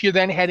 especially if you're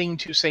then heading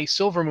to, say,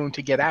 Silvermoon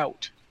to get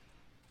out.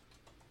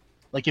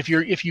 Like if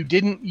you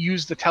didn't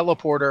use the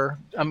teleporter,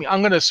 I mean,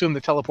 I'm going to assume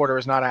the teleporter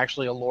is not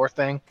actually a lore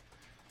thing.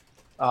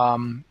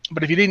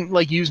 But if you didn't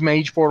like use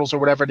mage portals or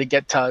whatever to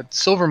get to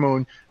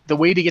Silvermoon, the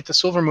way to get to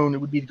Silvermoon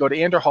would be to go to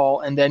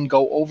Anderhall and then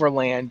go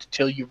overland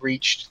till you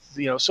reached,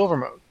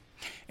 Silvermoon.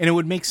 And it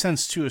would make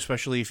sense too,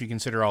 especially if you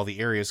consider all the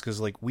areas, because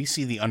like we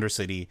see the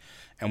Undercity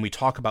and we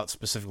talk about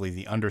specifically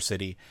the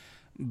Undercity,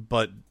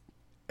 but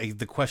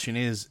the question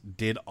is,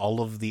 did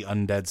all of the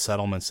undead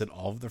settlements, did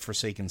all of the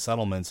Forsaken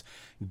settlements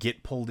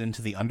get pulled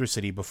into the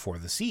Undercity before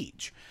the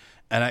siege?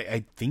 And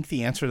I think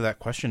the answer to that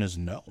question is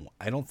no.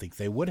 I don't think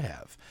they would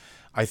have.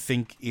 I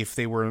think if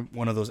they were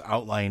one of those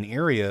outlying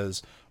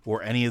areas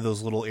or any of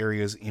those little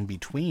areas in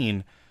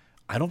between,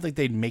 I don't think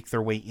they'd make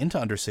their way into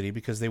Undercity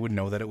because they would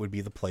know that it would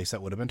be the place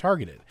that would have been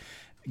targeted.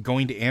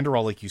 Going to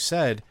Anderhall, like you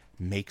said,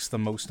 makes the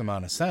most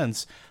amount of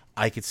sense.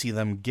 I could see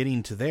them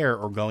getting to there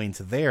or going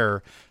to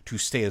there to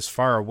stay as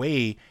far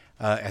away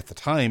at the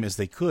time as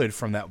they could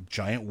from that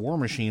giant war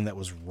machine that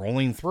was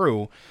rolling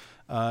through,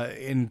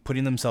 and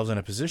putting themselves in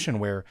a position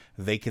where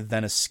they could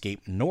then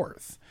escape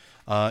north.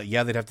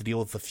 Yeah, they'd have to deal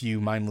with a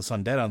few mindless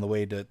undead on the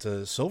way to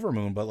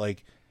Silvermoon, but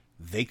like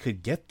they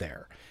could get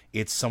there.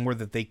 It's somewhere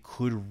that they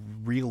could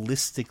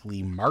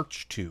realistically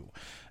march to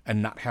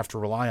and not have to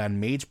rely on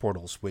mage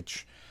portals,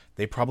 which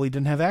they probably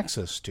didn't have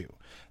access to.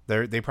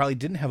 They probably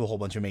didn't have a whole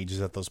bunch of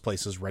mages at those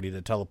places ready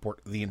to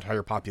teleport the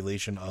entire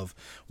population of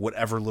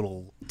whatever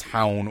little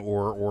town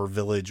or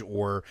village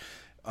or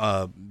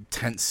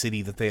tent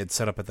city that they had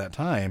set up at that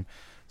time.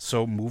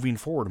 So moving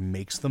forward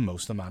makes the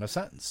most amount of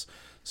sense.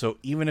 So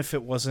even if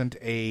it wasn't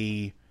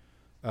they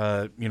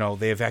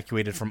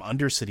evacuated from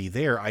Undercity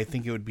there, I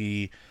think it would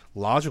be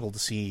logical to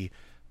see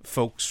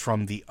folks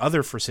from the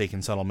other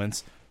Forsaken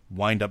settlements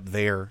wind up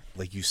there,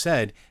 like you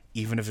said,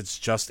 even if it's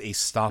just a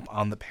stop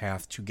on the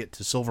path to get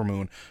to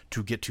Silvermoon,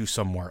 to get to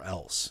somewhere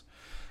else.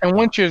 And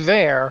once you're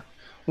there,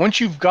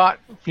 once you've got,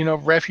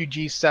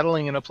 refugees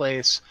settling in a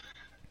place,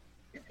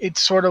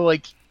 it's sort of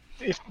like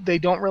if they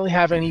don't really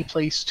have any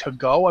place to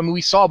go. I mean,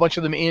 we saw a bunch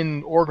of them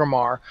in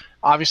Orgrimmar.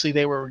 Obviously,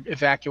 they were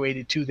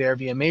evacuated to there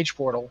via Mage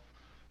Portal.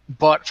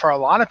 But for a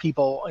lot of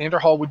people,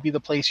 Anderhall would be the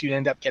place you'd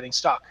end up getting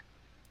stuck.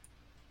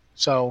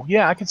 So,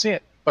 yeah, I can see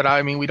it. But,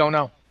 I mean, we don't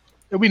know.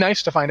 It would be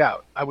nice to find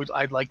out.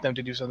 I'd like them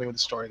to do something with the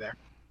story there.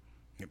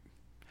 Yep.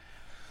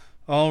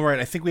 All right,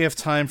 I think we have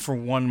time for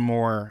one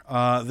more.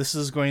 This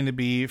is going to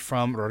be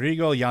from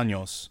Rodrigo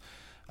Llanos.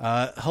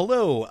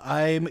 Hello,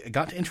 I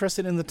got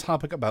interested in the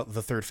topic about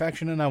the third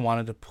faction, and I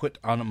wanted to put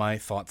on my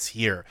thoughts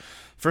here.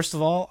 First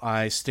of all,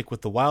 I stick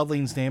with the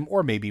Wildlings name,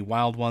 or maybe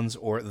Wild Ones,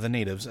 or the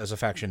Natives as a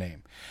faction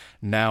name.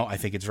 Now, I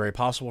think it's very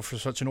possible for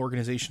such an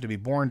organization to be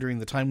born during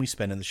the time we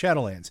spend in the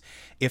Shadowlands.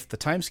 If the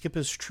time skip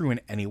is true in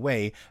any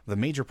way, the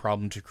major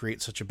problem to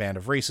create such a band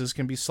of races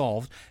can be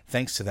solved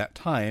thanks to that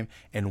time,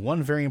 and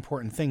one very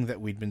important thing that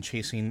we'd been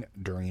chasing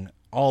during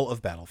all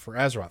of Battle for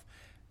Azeroth: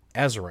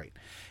 Azerite.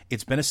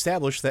 It's been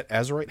established that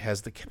Azerite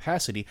has the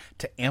capacity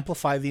to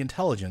amplify the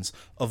intelligence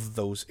of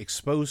those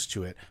exposed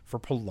to it for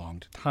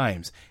prolonged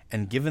times,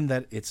 and given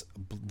that it's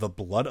the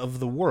blood of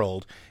the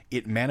world,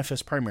 it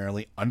manifests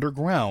primarily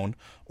underground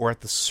or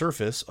at the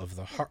surface of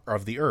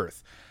the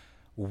earth.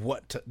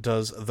 What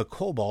does the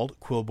Kobold,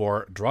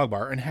 Quilboar,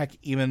 Drogbar, and heck,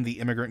 even the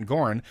immigrant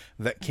Gorn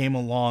that came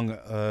along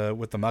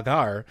with the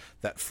Magar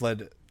that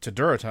fled to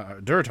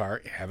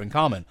Durotar have in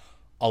common?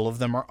 All of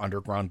them are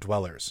underground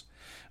dwellers.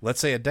 Let's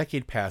say a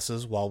decade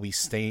passes while we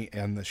stay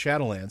in the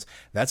Shadowlands.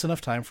 That's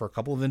enough time for a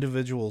couple of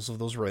individuals of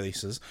those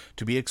races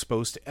to be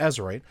exposed to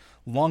Azerite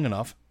long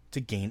enough to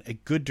gain a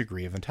good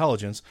degree of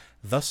intelligence,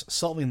 thus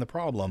solving the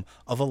problem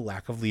of a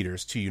lack of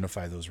leaders to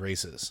unify those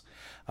races.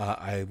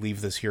 I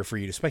leave this here for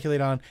you to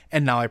speculate on,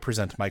 and now I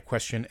present my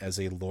question as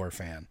a lore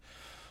fan.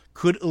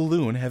 Could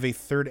Elune have a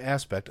third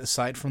aspect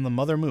aside from the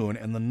Mother Moon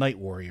and the Night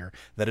Warrior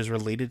that is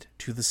related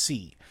to the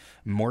sea?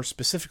 More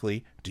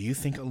specifically, do you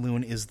think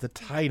Elune is the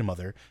Tide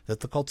Mother that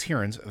the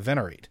Kaltirans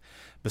venerate?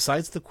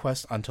 Besides the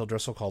quest on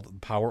Teldrassil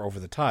called Power Over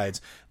the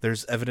Tides,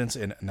 there's evidence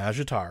in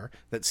Najatar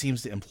that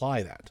seems to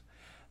imply that.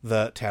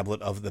 The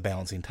Tablet of the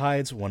Balancing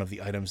Tides, one of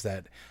the items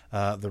that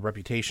the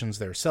reputations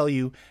there sell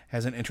you,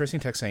 has an interesting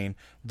text saying,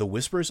 "The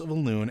whispers of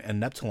Elune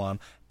and Neptulon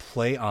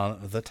play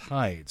on the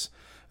tides.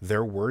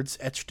 Their words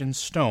etched in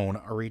stone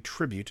are a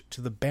tribute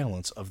to the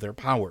balance of their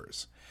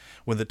powers."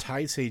 When the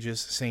Tide Sages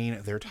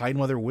saying their Tide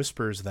Mother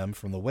whispers them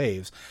from the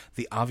waves,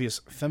 the obvious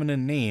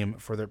feminine name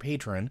for their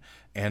patron,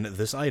 and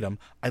this item,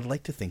 I'd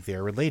like to think they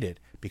are related,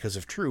 because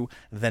if true,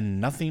 then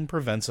nothing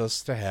prevents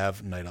us to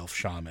have Night Elf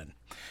Shaman.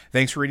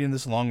 Thanks for reading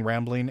this long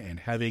rambling,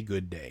 and have a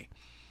good day.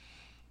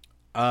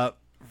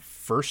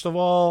 First of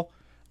all,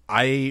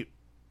 I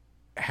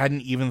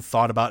hadn't even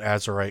thought about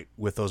Azerite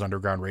with those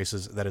underground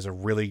races. That is a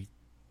really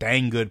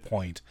dang good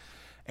point,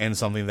 and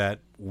something that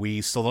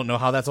we still don't know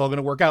how that's all going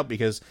to work out,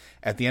 because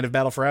at the end of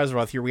Battle for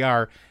Azeroth, here we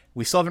are,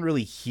 we still haven't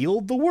really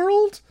healed the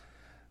world.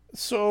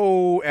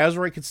 So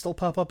Azurite could still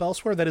pop up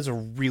elsewhere? That is a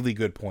really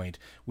good point.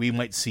 We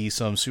might see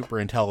some super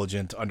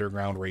intelligent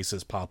underground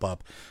races pop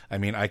up. I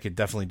mean, I could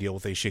definitely deal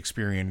with a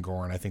Shakespearean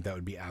Gorn. I think that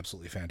would be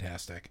absolutely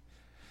fantastic.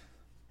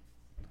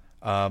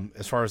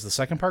 As far as the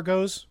second part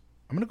goes,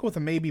 I'm going to go with a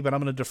maybe, but I'm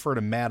going to defer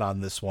to Matt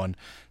on this one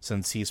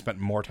since he spent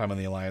more time on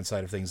the Alliance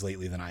side of things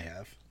lately than I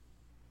have.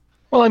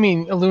 Well, I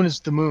mean, Elune is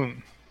the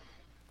moon,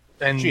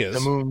 and She is.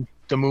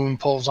 the moon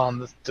pulls on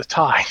the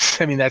tides.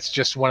 I mean, that's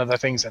just one of the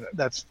things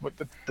that's what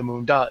the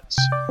moon does.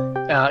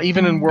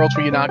 Even in worlds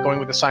where you're not going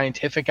with the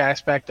scientific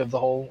aspect of the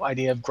whole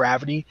idea of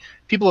gravity,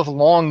 people have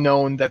long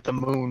known that the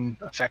moon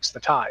affects the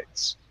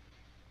tides.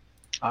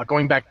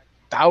 Going back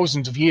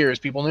thousands of years,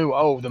 people knew,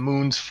 oh, the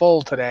moon's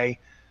full today.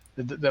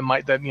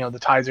 The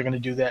tides are going to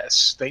do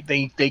this.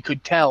 They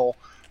could tell,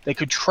 they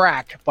could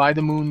track by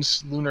the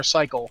moon's lunar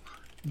cycle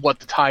what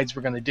the tides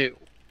were going to do.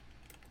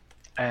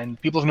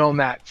 And people have known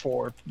that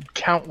for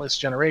countless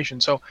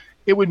generations. So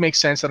it would make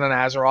sense that on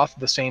Azeroth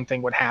the same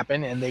thing would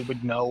happen, and they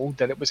would know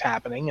that it was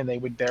happening, and they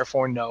would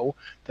therefore know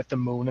that the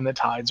moon and the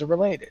tides are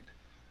related.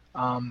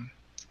 I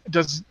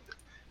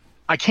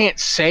can't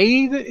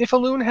say that if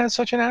Elune has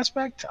such an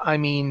aspect. I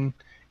mean,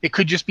 it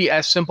could just be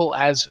as simple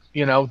as,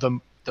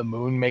 the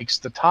moon makes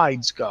the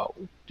tides go.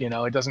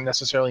 It doesn't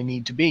necessarily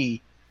need to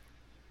be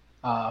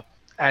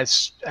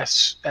as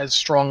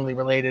strongly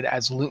related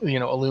as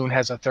Elune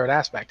has a third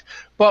aspect.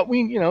 But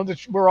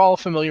we're all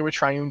familiar with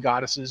triune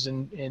goddesses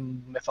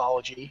in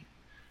mythology.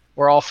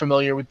 We're all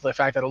familiar with the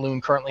fact that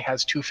Elune currently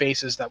has two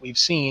faces that we've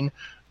seen: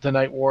 the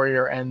Night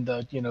Warrior and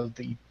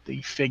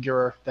the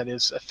figure that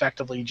is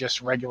effectively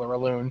just regular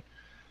Elune.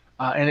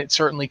 And it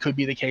certainly could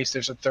be the case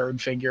there's a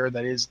third figure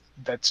that's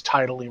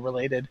tidally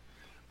related.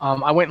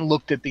 I went and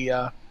looked at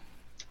the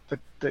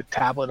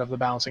tablet of the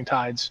Balancing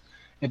Tides.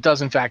 It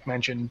does, in fact,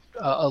 mention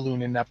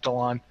Elune and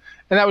Neptulon.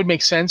 And that would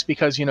make sense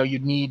because,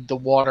 you'd need the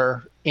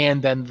water and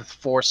then the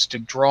force to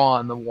draw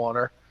on the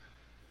water.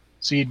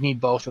 So you'd need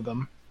both of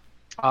them.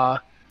 So,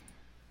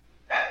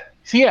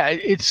 yeah,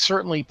 it's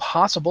certainly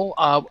possible.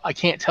 I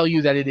can't tell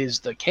you that it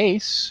is the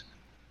case,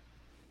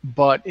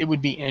 but it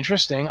would be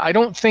interesting. I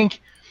don't think...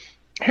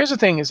 Here's the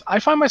thing is, I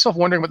find myself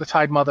wondering about the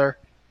Tide Mother.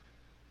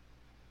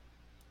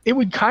 It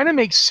would kind of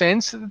make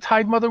sense that the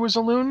Tide Mother was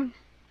Elune,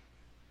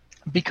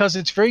 because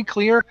it's very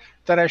clear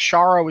that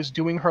Ashara was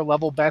doing her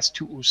level best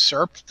to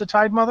usurp the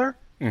Tide Mother.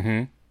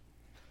 Mm-hmm.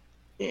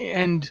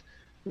 And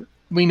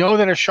we know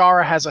that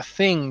Ashara has a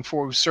thing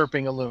for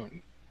usurping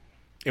Elune.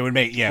 It would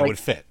make, it would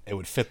fit. It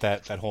would fit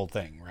that whole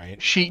thing,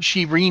 right?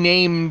 She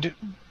renamed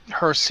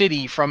her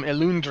city from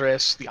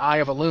Elundris, the Eye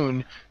of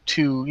Elune,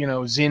 to,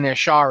 Zin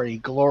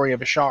Ashari, Glory of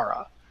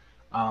Ashara.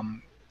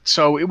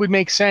 So it would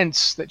make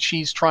sense that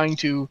she's trying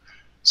to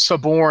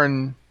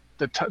suborn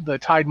the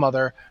Tide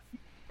Mother,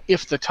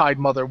 if the Tide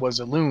Mother was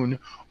Elune,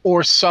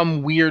 or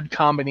some weird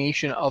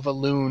combination of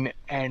Elune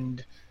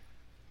and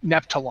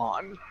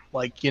Neptulon.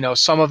 Like,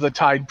 some of the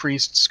Tide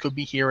Priests could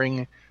be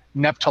hearing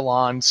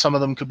Neptulon, some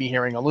of them could be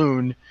hearing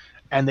Elune,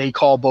 and they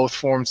call both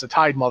forms the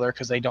Tide Mother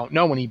because they don't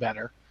know any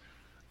better.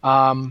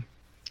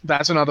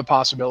 That's another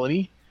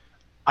possibility.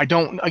 I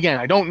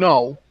don't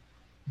know,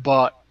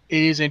 but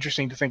it is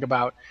interesting to think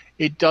about.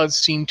 It does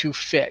seem to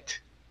fit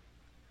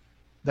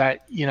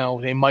that,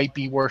 they might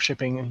be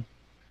worshiping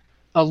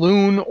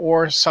Elune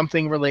or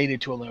something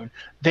related to Elune.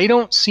 They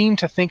don't seem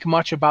to think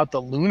much about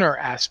the lunar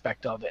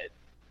aspect of it.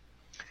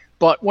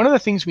 But one of the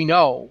things we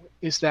know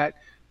is that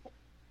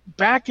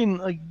back when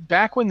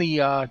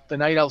the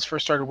Night Elves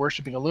first started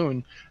worshiping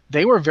Elune,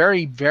 they were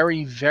very,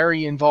 very,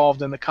 very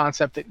involved in the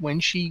concept that when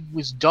she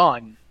was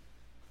done,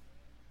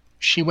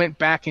 she went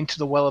back into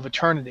the Well of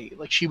Eternity.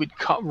 Like, she would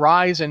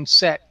rise and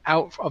set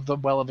out of the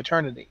Well of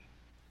Eternity.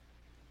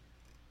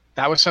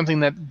 That was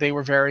something that they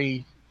were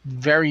very,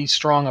 very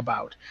strong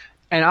about.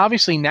 And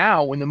obviously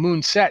now, when the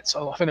moon sets,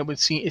 often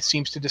it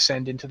seems to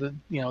descend into the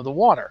the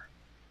water.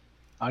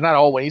 Not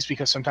always,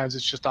 because sometimes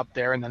it's just up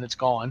there and then it's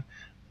gone.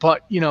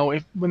 But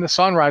when the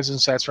sun rises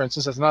and sets, for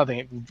instance, that's another thing.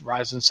 It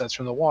rises and sets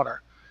from the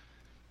water.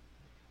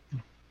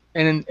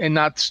 And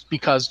not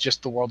because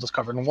just the world is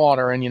covered in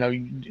water, and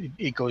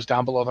it goes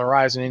down below the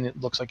horizon and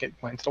it looks like it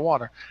went into the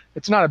water.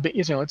 It's not a big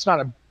it's not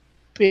a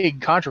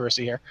big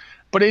controversy here,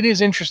 but it is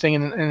interesting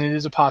and it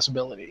is a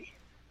possibility.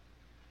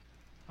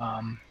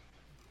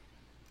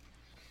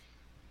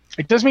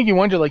 It does make you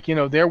wonder,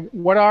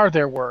 what are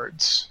their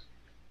words?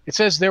 It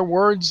says their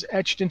words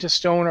etched into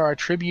stone are a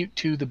tribute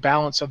to the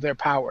balance of their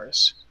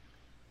powers.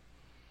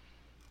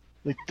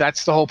 Like,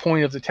 that's the whole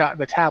point of the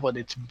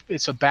tablet.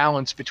 It's a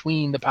balance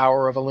between the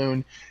power of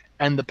Elune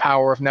and the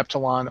power of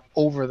Neptulon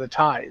over the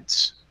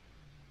tides.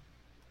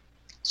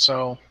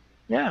 So,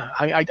 yeah,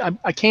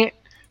 I can't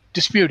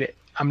dispute it.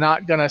 I'm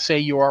not going to say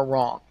you are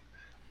wrong.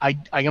 I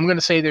am going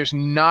to say there's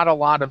not a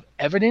lot of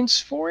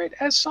evidence for it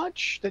as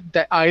such,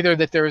 that either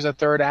that there is a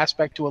third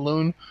aspect to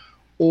Elune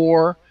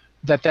or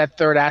that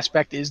third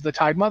aspect is the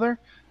Tide Mother.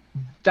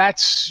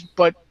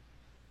 But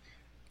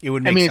it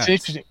would make sense.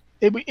 It's interesting.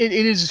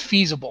 It is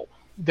feasible.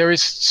 There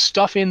is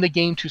stuff in the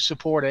game to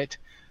support it.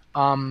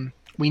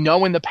 We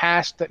know in the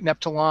past that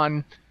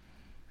Neptulon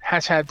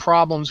has had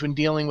problems when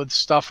dealing with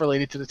stuff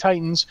related to the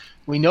Titans.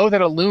 We know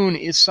that Elune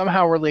is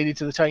somehow related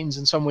to the Titans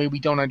in some way we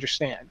don't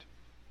understand.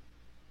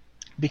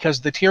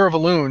 Because the Tear of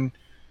Elune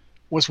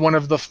was one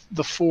of the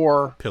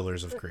four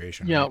pillars of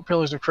creation.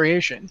 Pillars of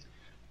creation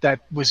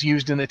that was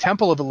used in the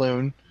Temple of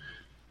Elune,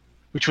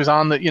 which was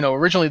on the,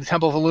 originally the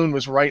Temple of Elune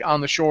was right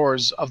on the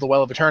shores of the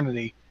Well of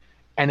Eternity,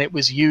 and it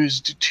was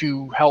used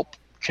to help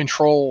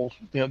control,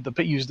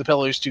 use the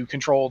pillars to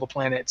control the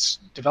planet's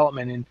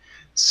development and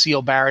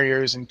seal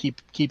barriers and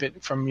keep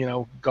it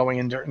from, going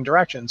in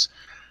directions.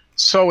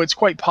 So it's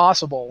quite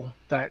possible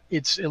that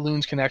it's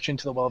Elune's connection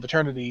to the Well of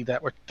Eternity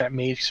that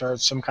made her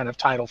some kind of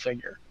tidal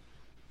figure.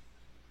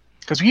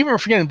 Because we were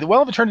forgetting, the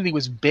Well of Eternity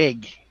was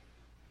big.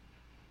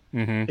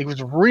 Mm-hmm. It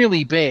was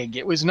really big.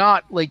 It was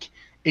not like,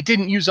 it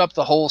didn't use up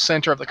the whole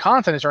center of the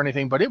continent or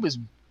anything, but it was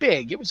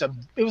big. It was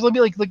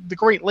like the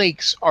Great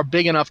Lakes are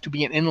big enough to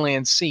be an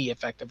inland sea,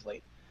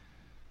 effectively.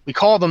 We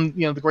call them,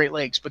 the Great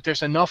Lakes, but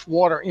there's enough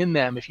water in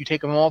them. If you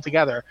take them all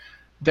together,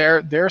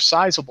 they're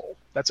sizable.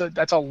 That's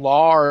a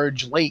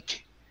large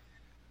lake,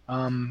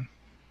 and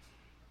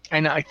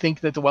I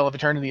think that the Well of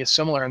Eternity is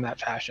similar in that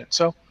fashion.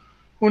 So,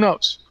 who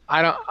knows?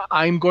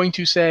 I'm going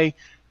to say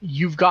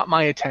you've got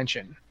my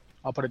attention.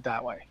 I'll put it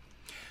that way.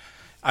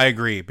 I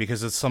agree,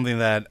 because it's something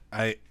that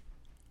I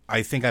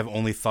think I've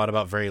only thought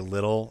about very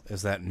little,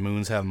 is that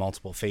moons have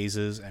multiple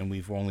phases, and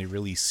we've only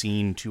really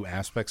seen two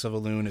aspects of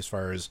Elune as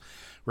far as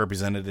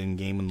represented in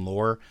game and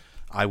lore.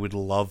 I would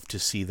love to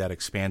see that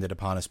expanded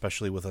upon,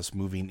 especially with us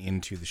moving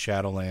into the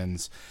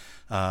Shadowlands,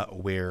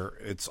 where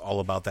it's all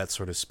about that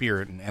sort of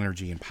spirit and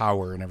energy and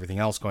power and everything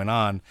else going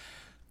on.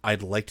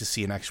 I'd like to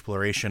see an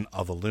exploration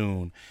of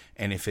Elune,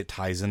 and if it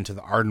ties into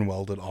the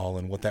Ardenweld at all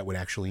and what that would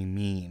actually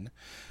mean.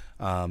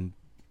 I'm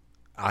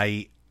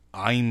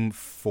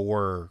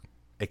for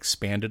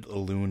expanded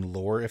Elune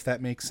lore, if that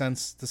makes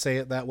sense to say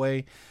it that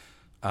way.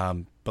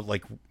 But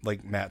like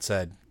Matt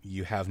said,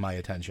 you have my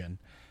attention,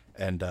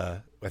 and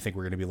I think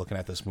we're going to be looking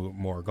at this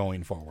more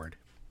going forward.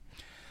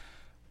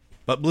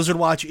 But Blizzard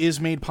Watch is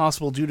made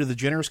possible due to the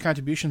generous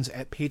contributions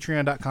at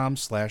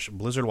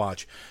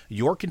patreon.com/BlizzardWatch.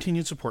 Your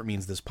continued support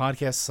means this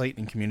podcast site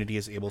and community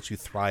is able to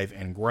thrive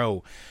and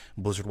grow.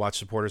 Blizzard Watch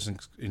supporters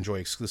enjoy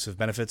exclusive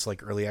benefits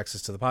like early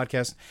access to the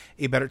podcast,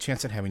 a better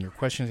chance at having your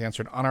questions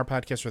answered on our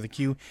podcast or the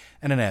queue,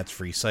 and an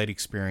ads-free site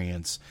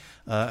experience.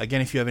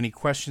 Again, if you have any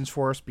questions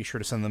for us, be sure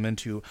to send them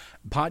into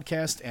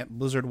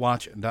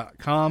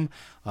podcast@blizzardwatch.com.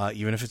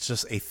 Even if it's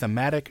just a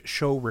thematic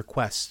show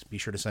request, be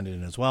sure to send it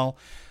in as well.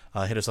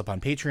 Hit us up on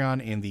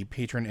Patreon in the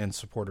Patron and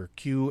Supporter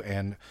Q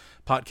and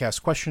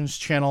Podcast Questions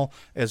channel,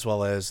 as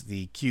well as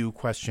the Q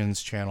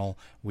Questions channel.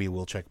 We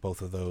will check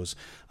both of those.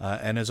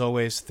 And as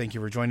always, thank you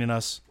for joining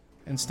us,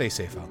 and stay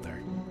safe out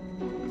there.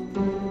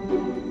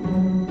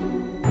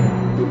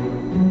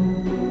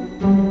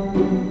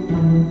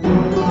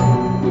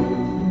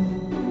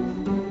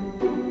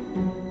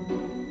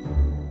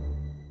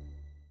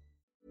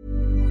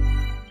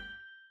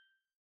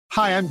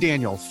 Hi, I'm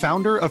Daniel,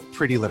 founder of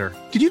Pretty Litter.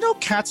 Did you know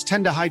cats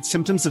tend to hide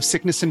symptoms of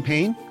sickness and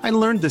pain? I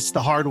learned this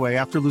the hard way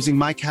after losing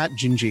my cat,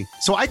 Gingy.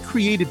 So I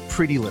created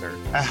Pretty Litter,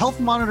 a health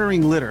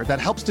monitoring litter that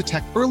helps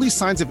detect early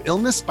signs of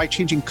illness by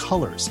changing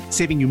colors,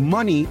 saving you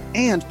money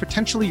and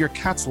potentially your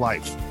cat's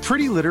life.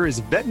 Pretty Litter is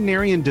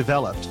veterinarian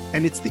developed,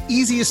 and it's the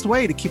easiest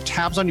way to keep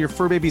tabs on your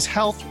fur baby's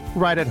health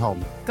right at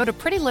home. Go to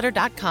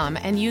prettylitter.com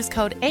and use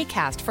code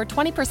ACAST for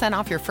 20%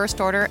 off your first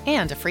order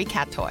and a free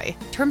cat toy.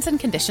 Terms and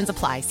conditions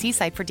apply. See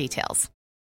site for details.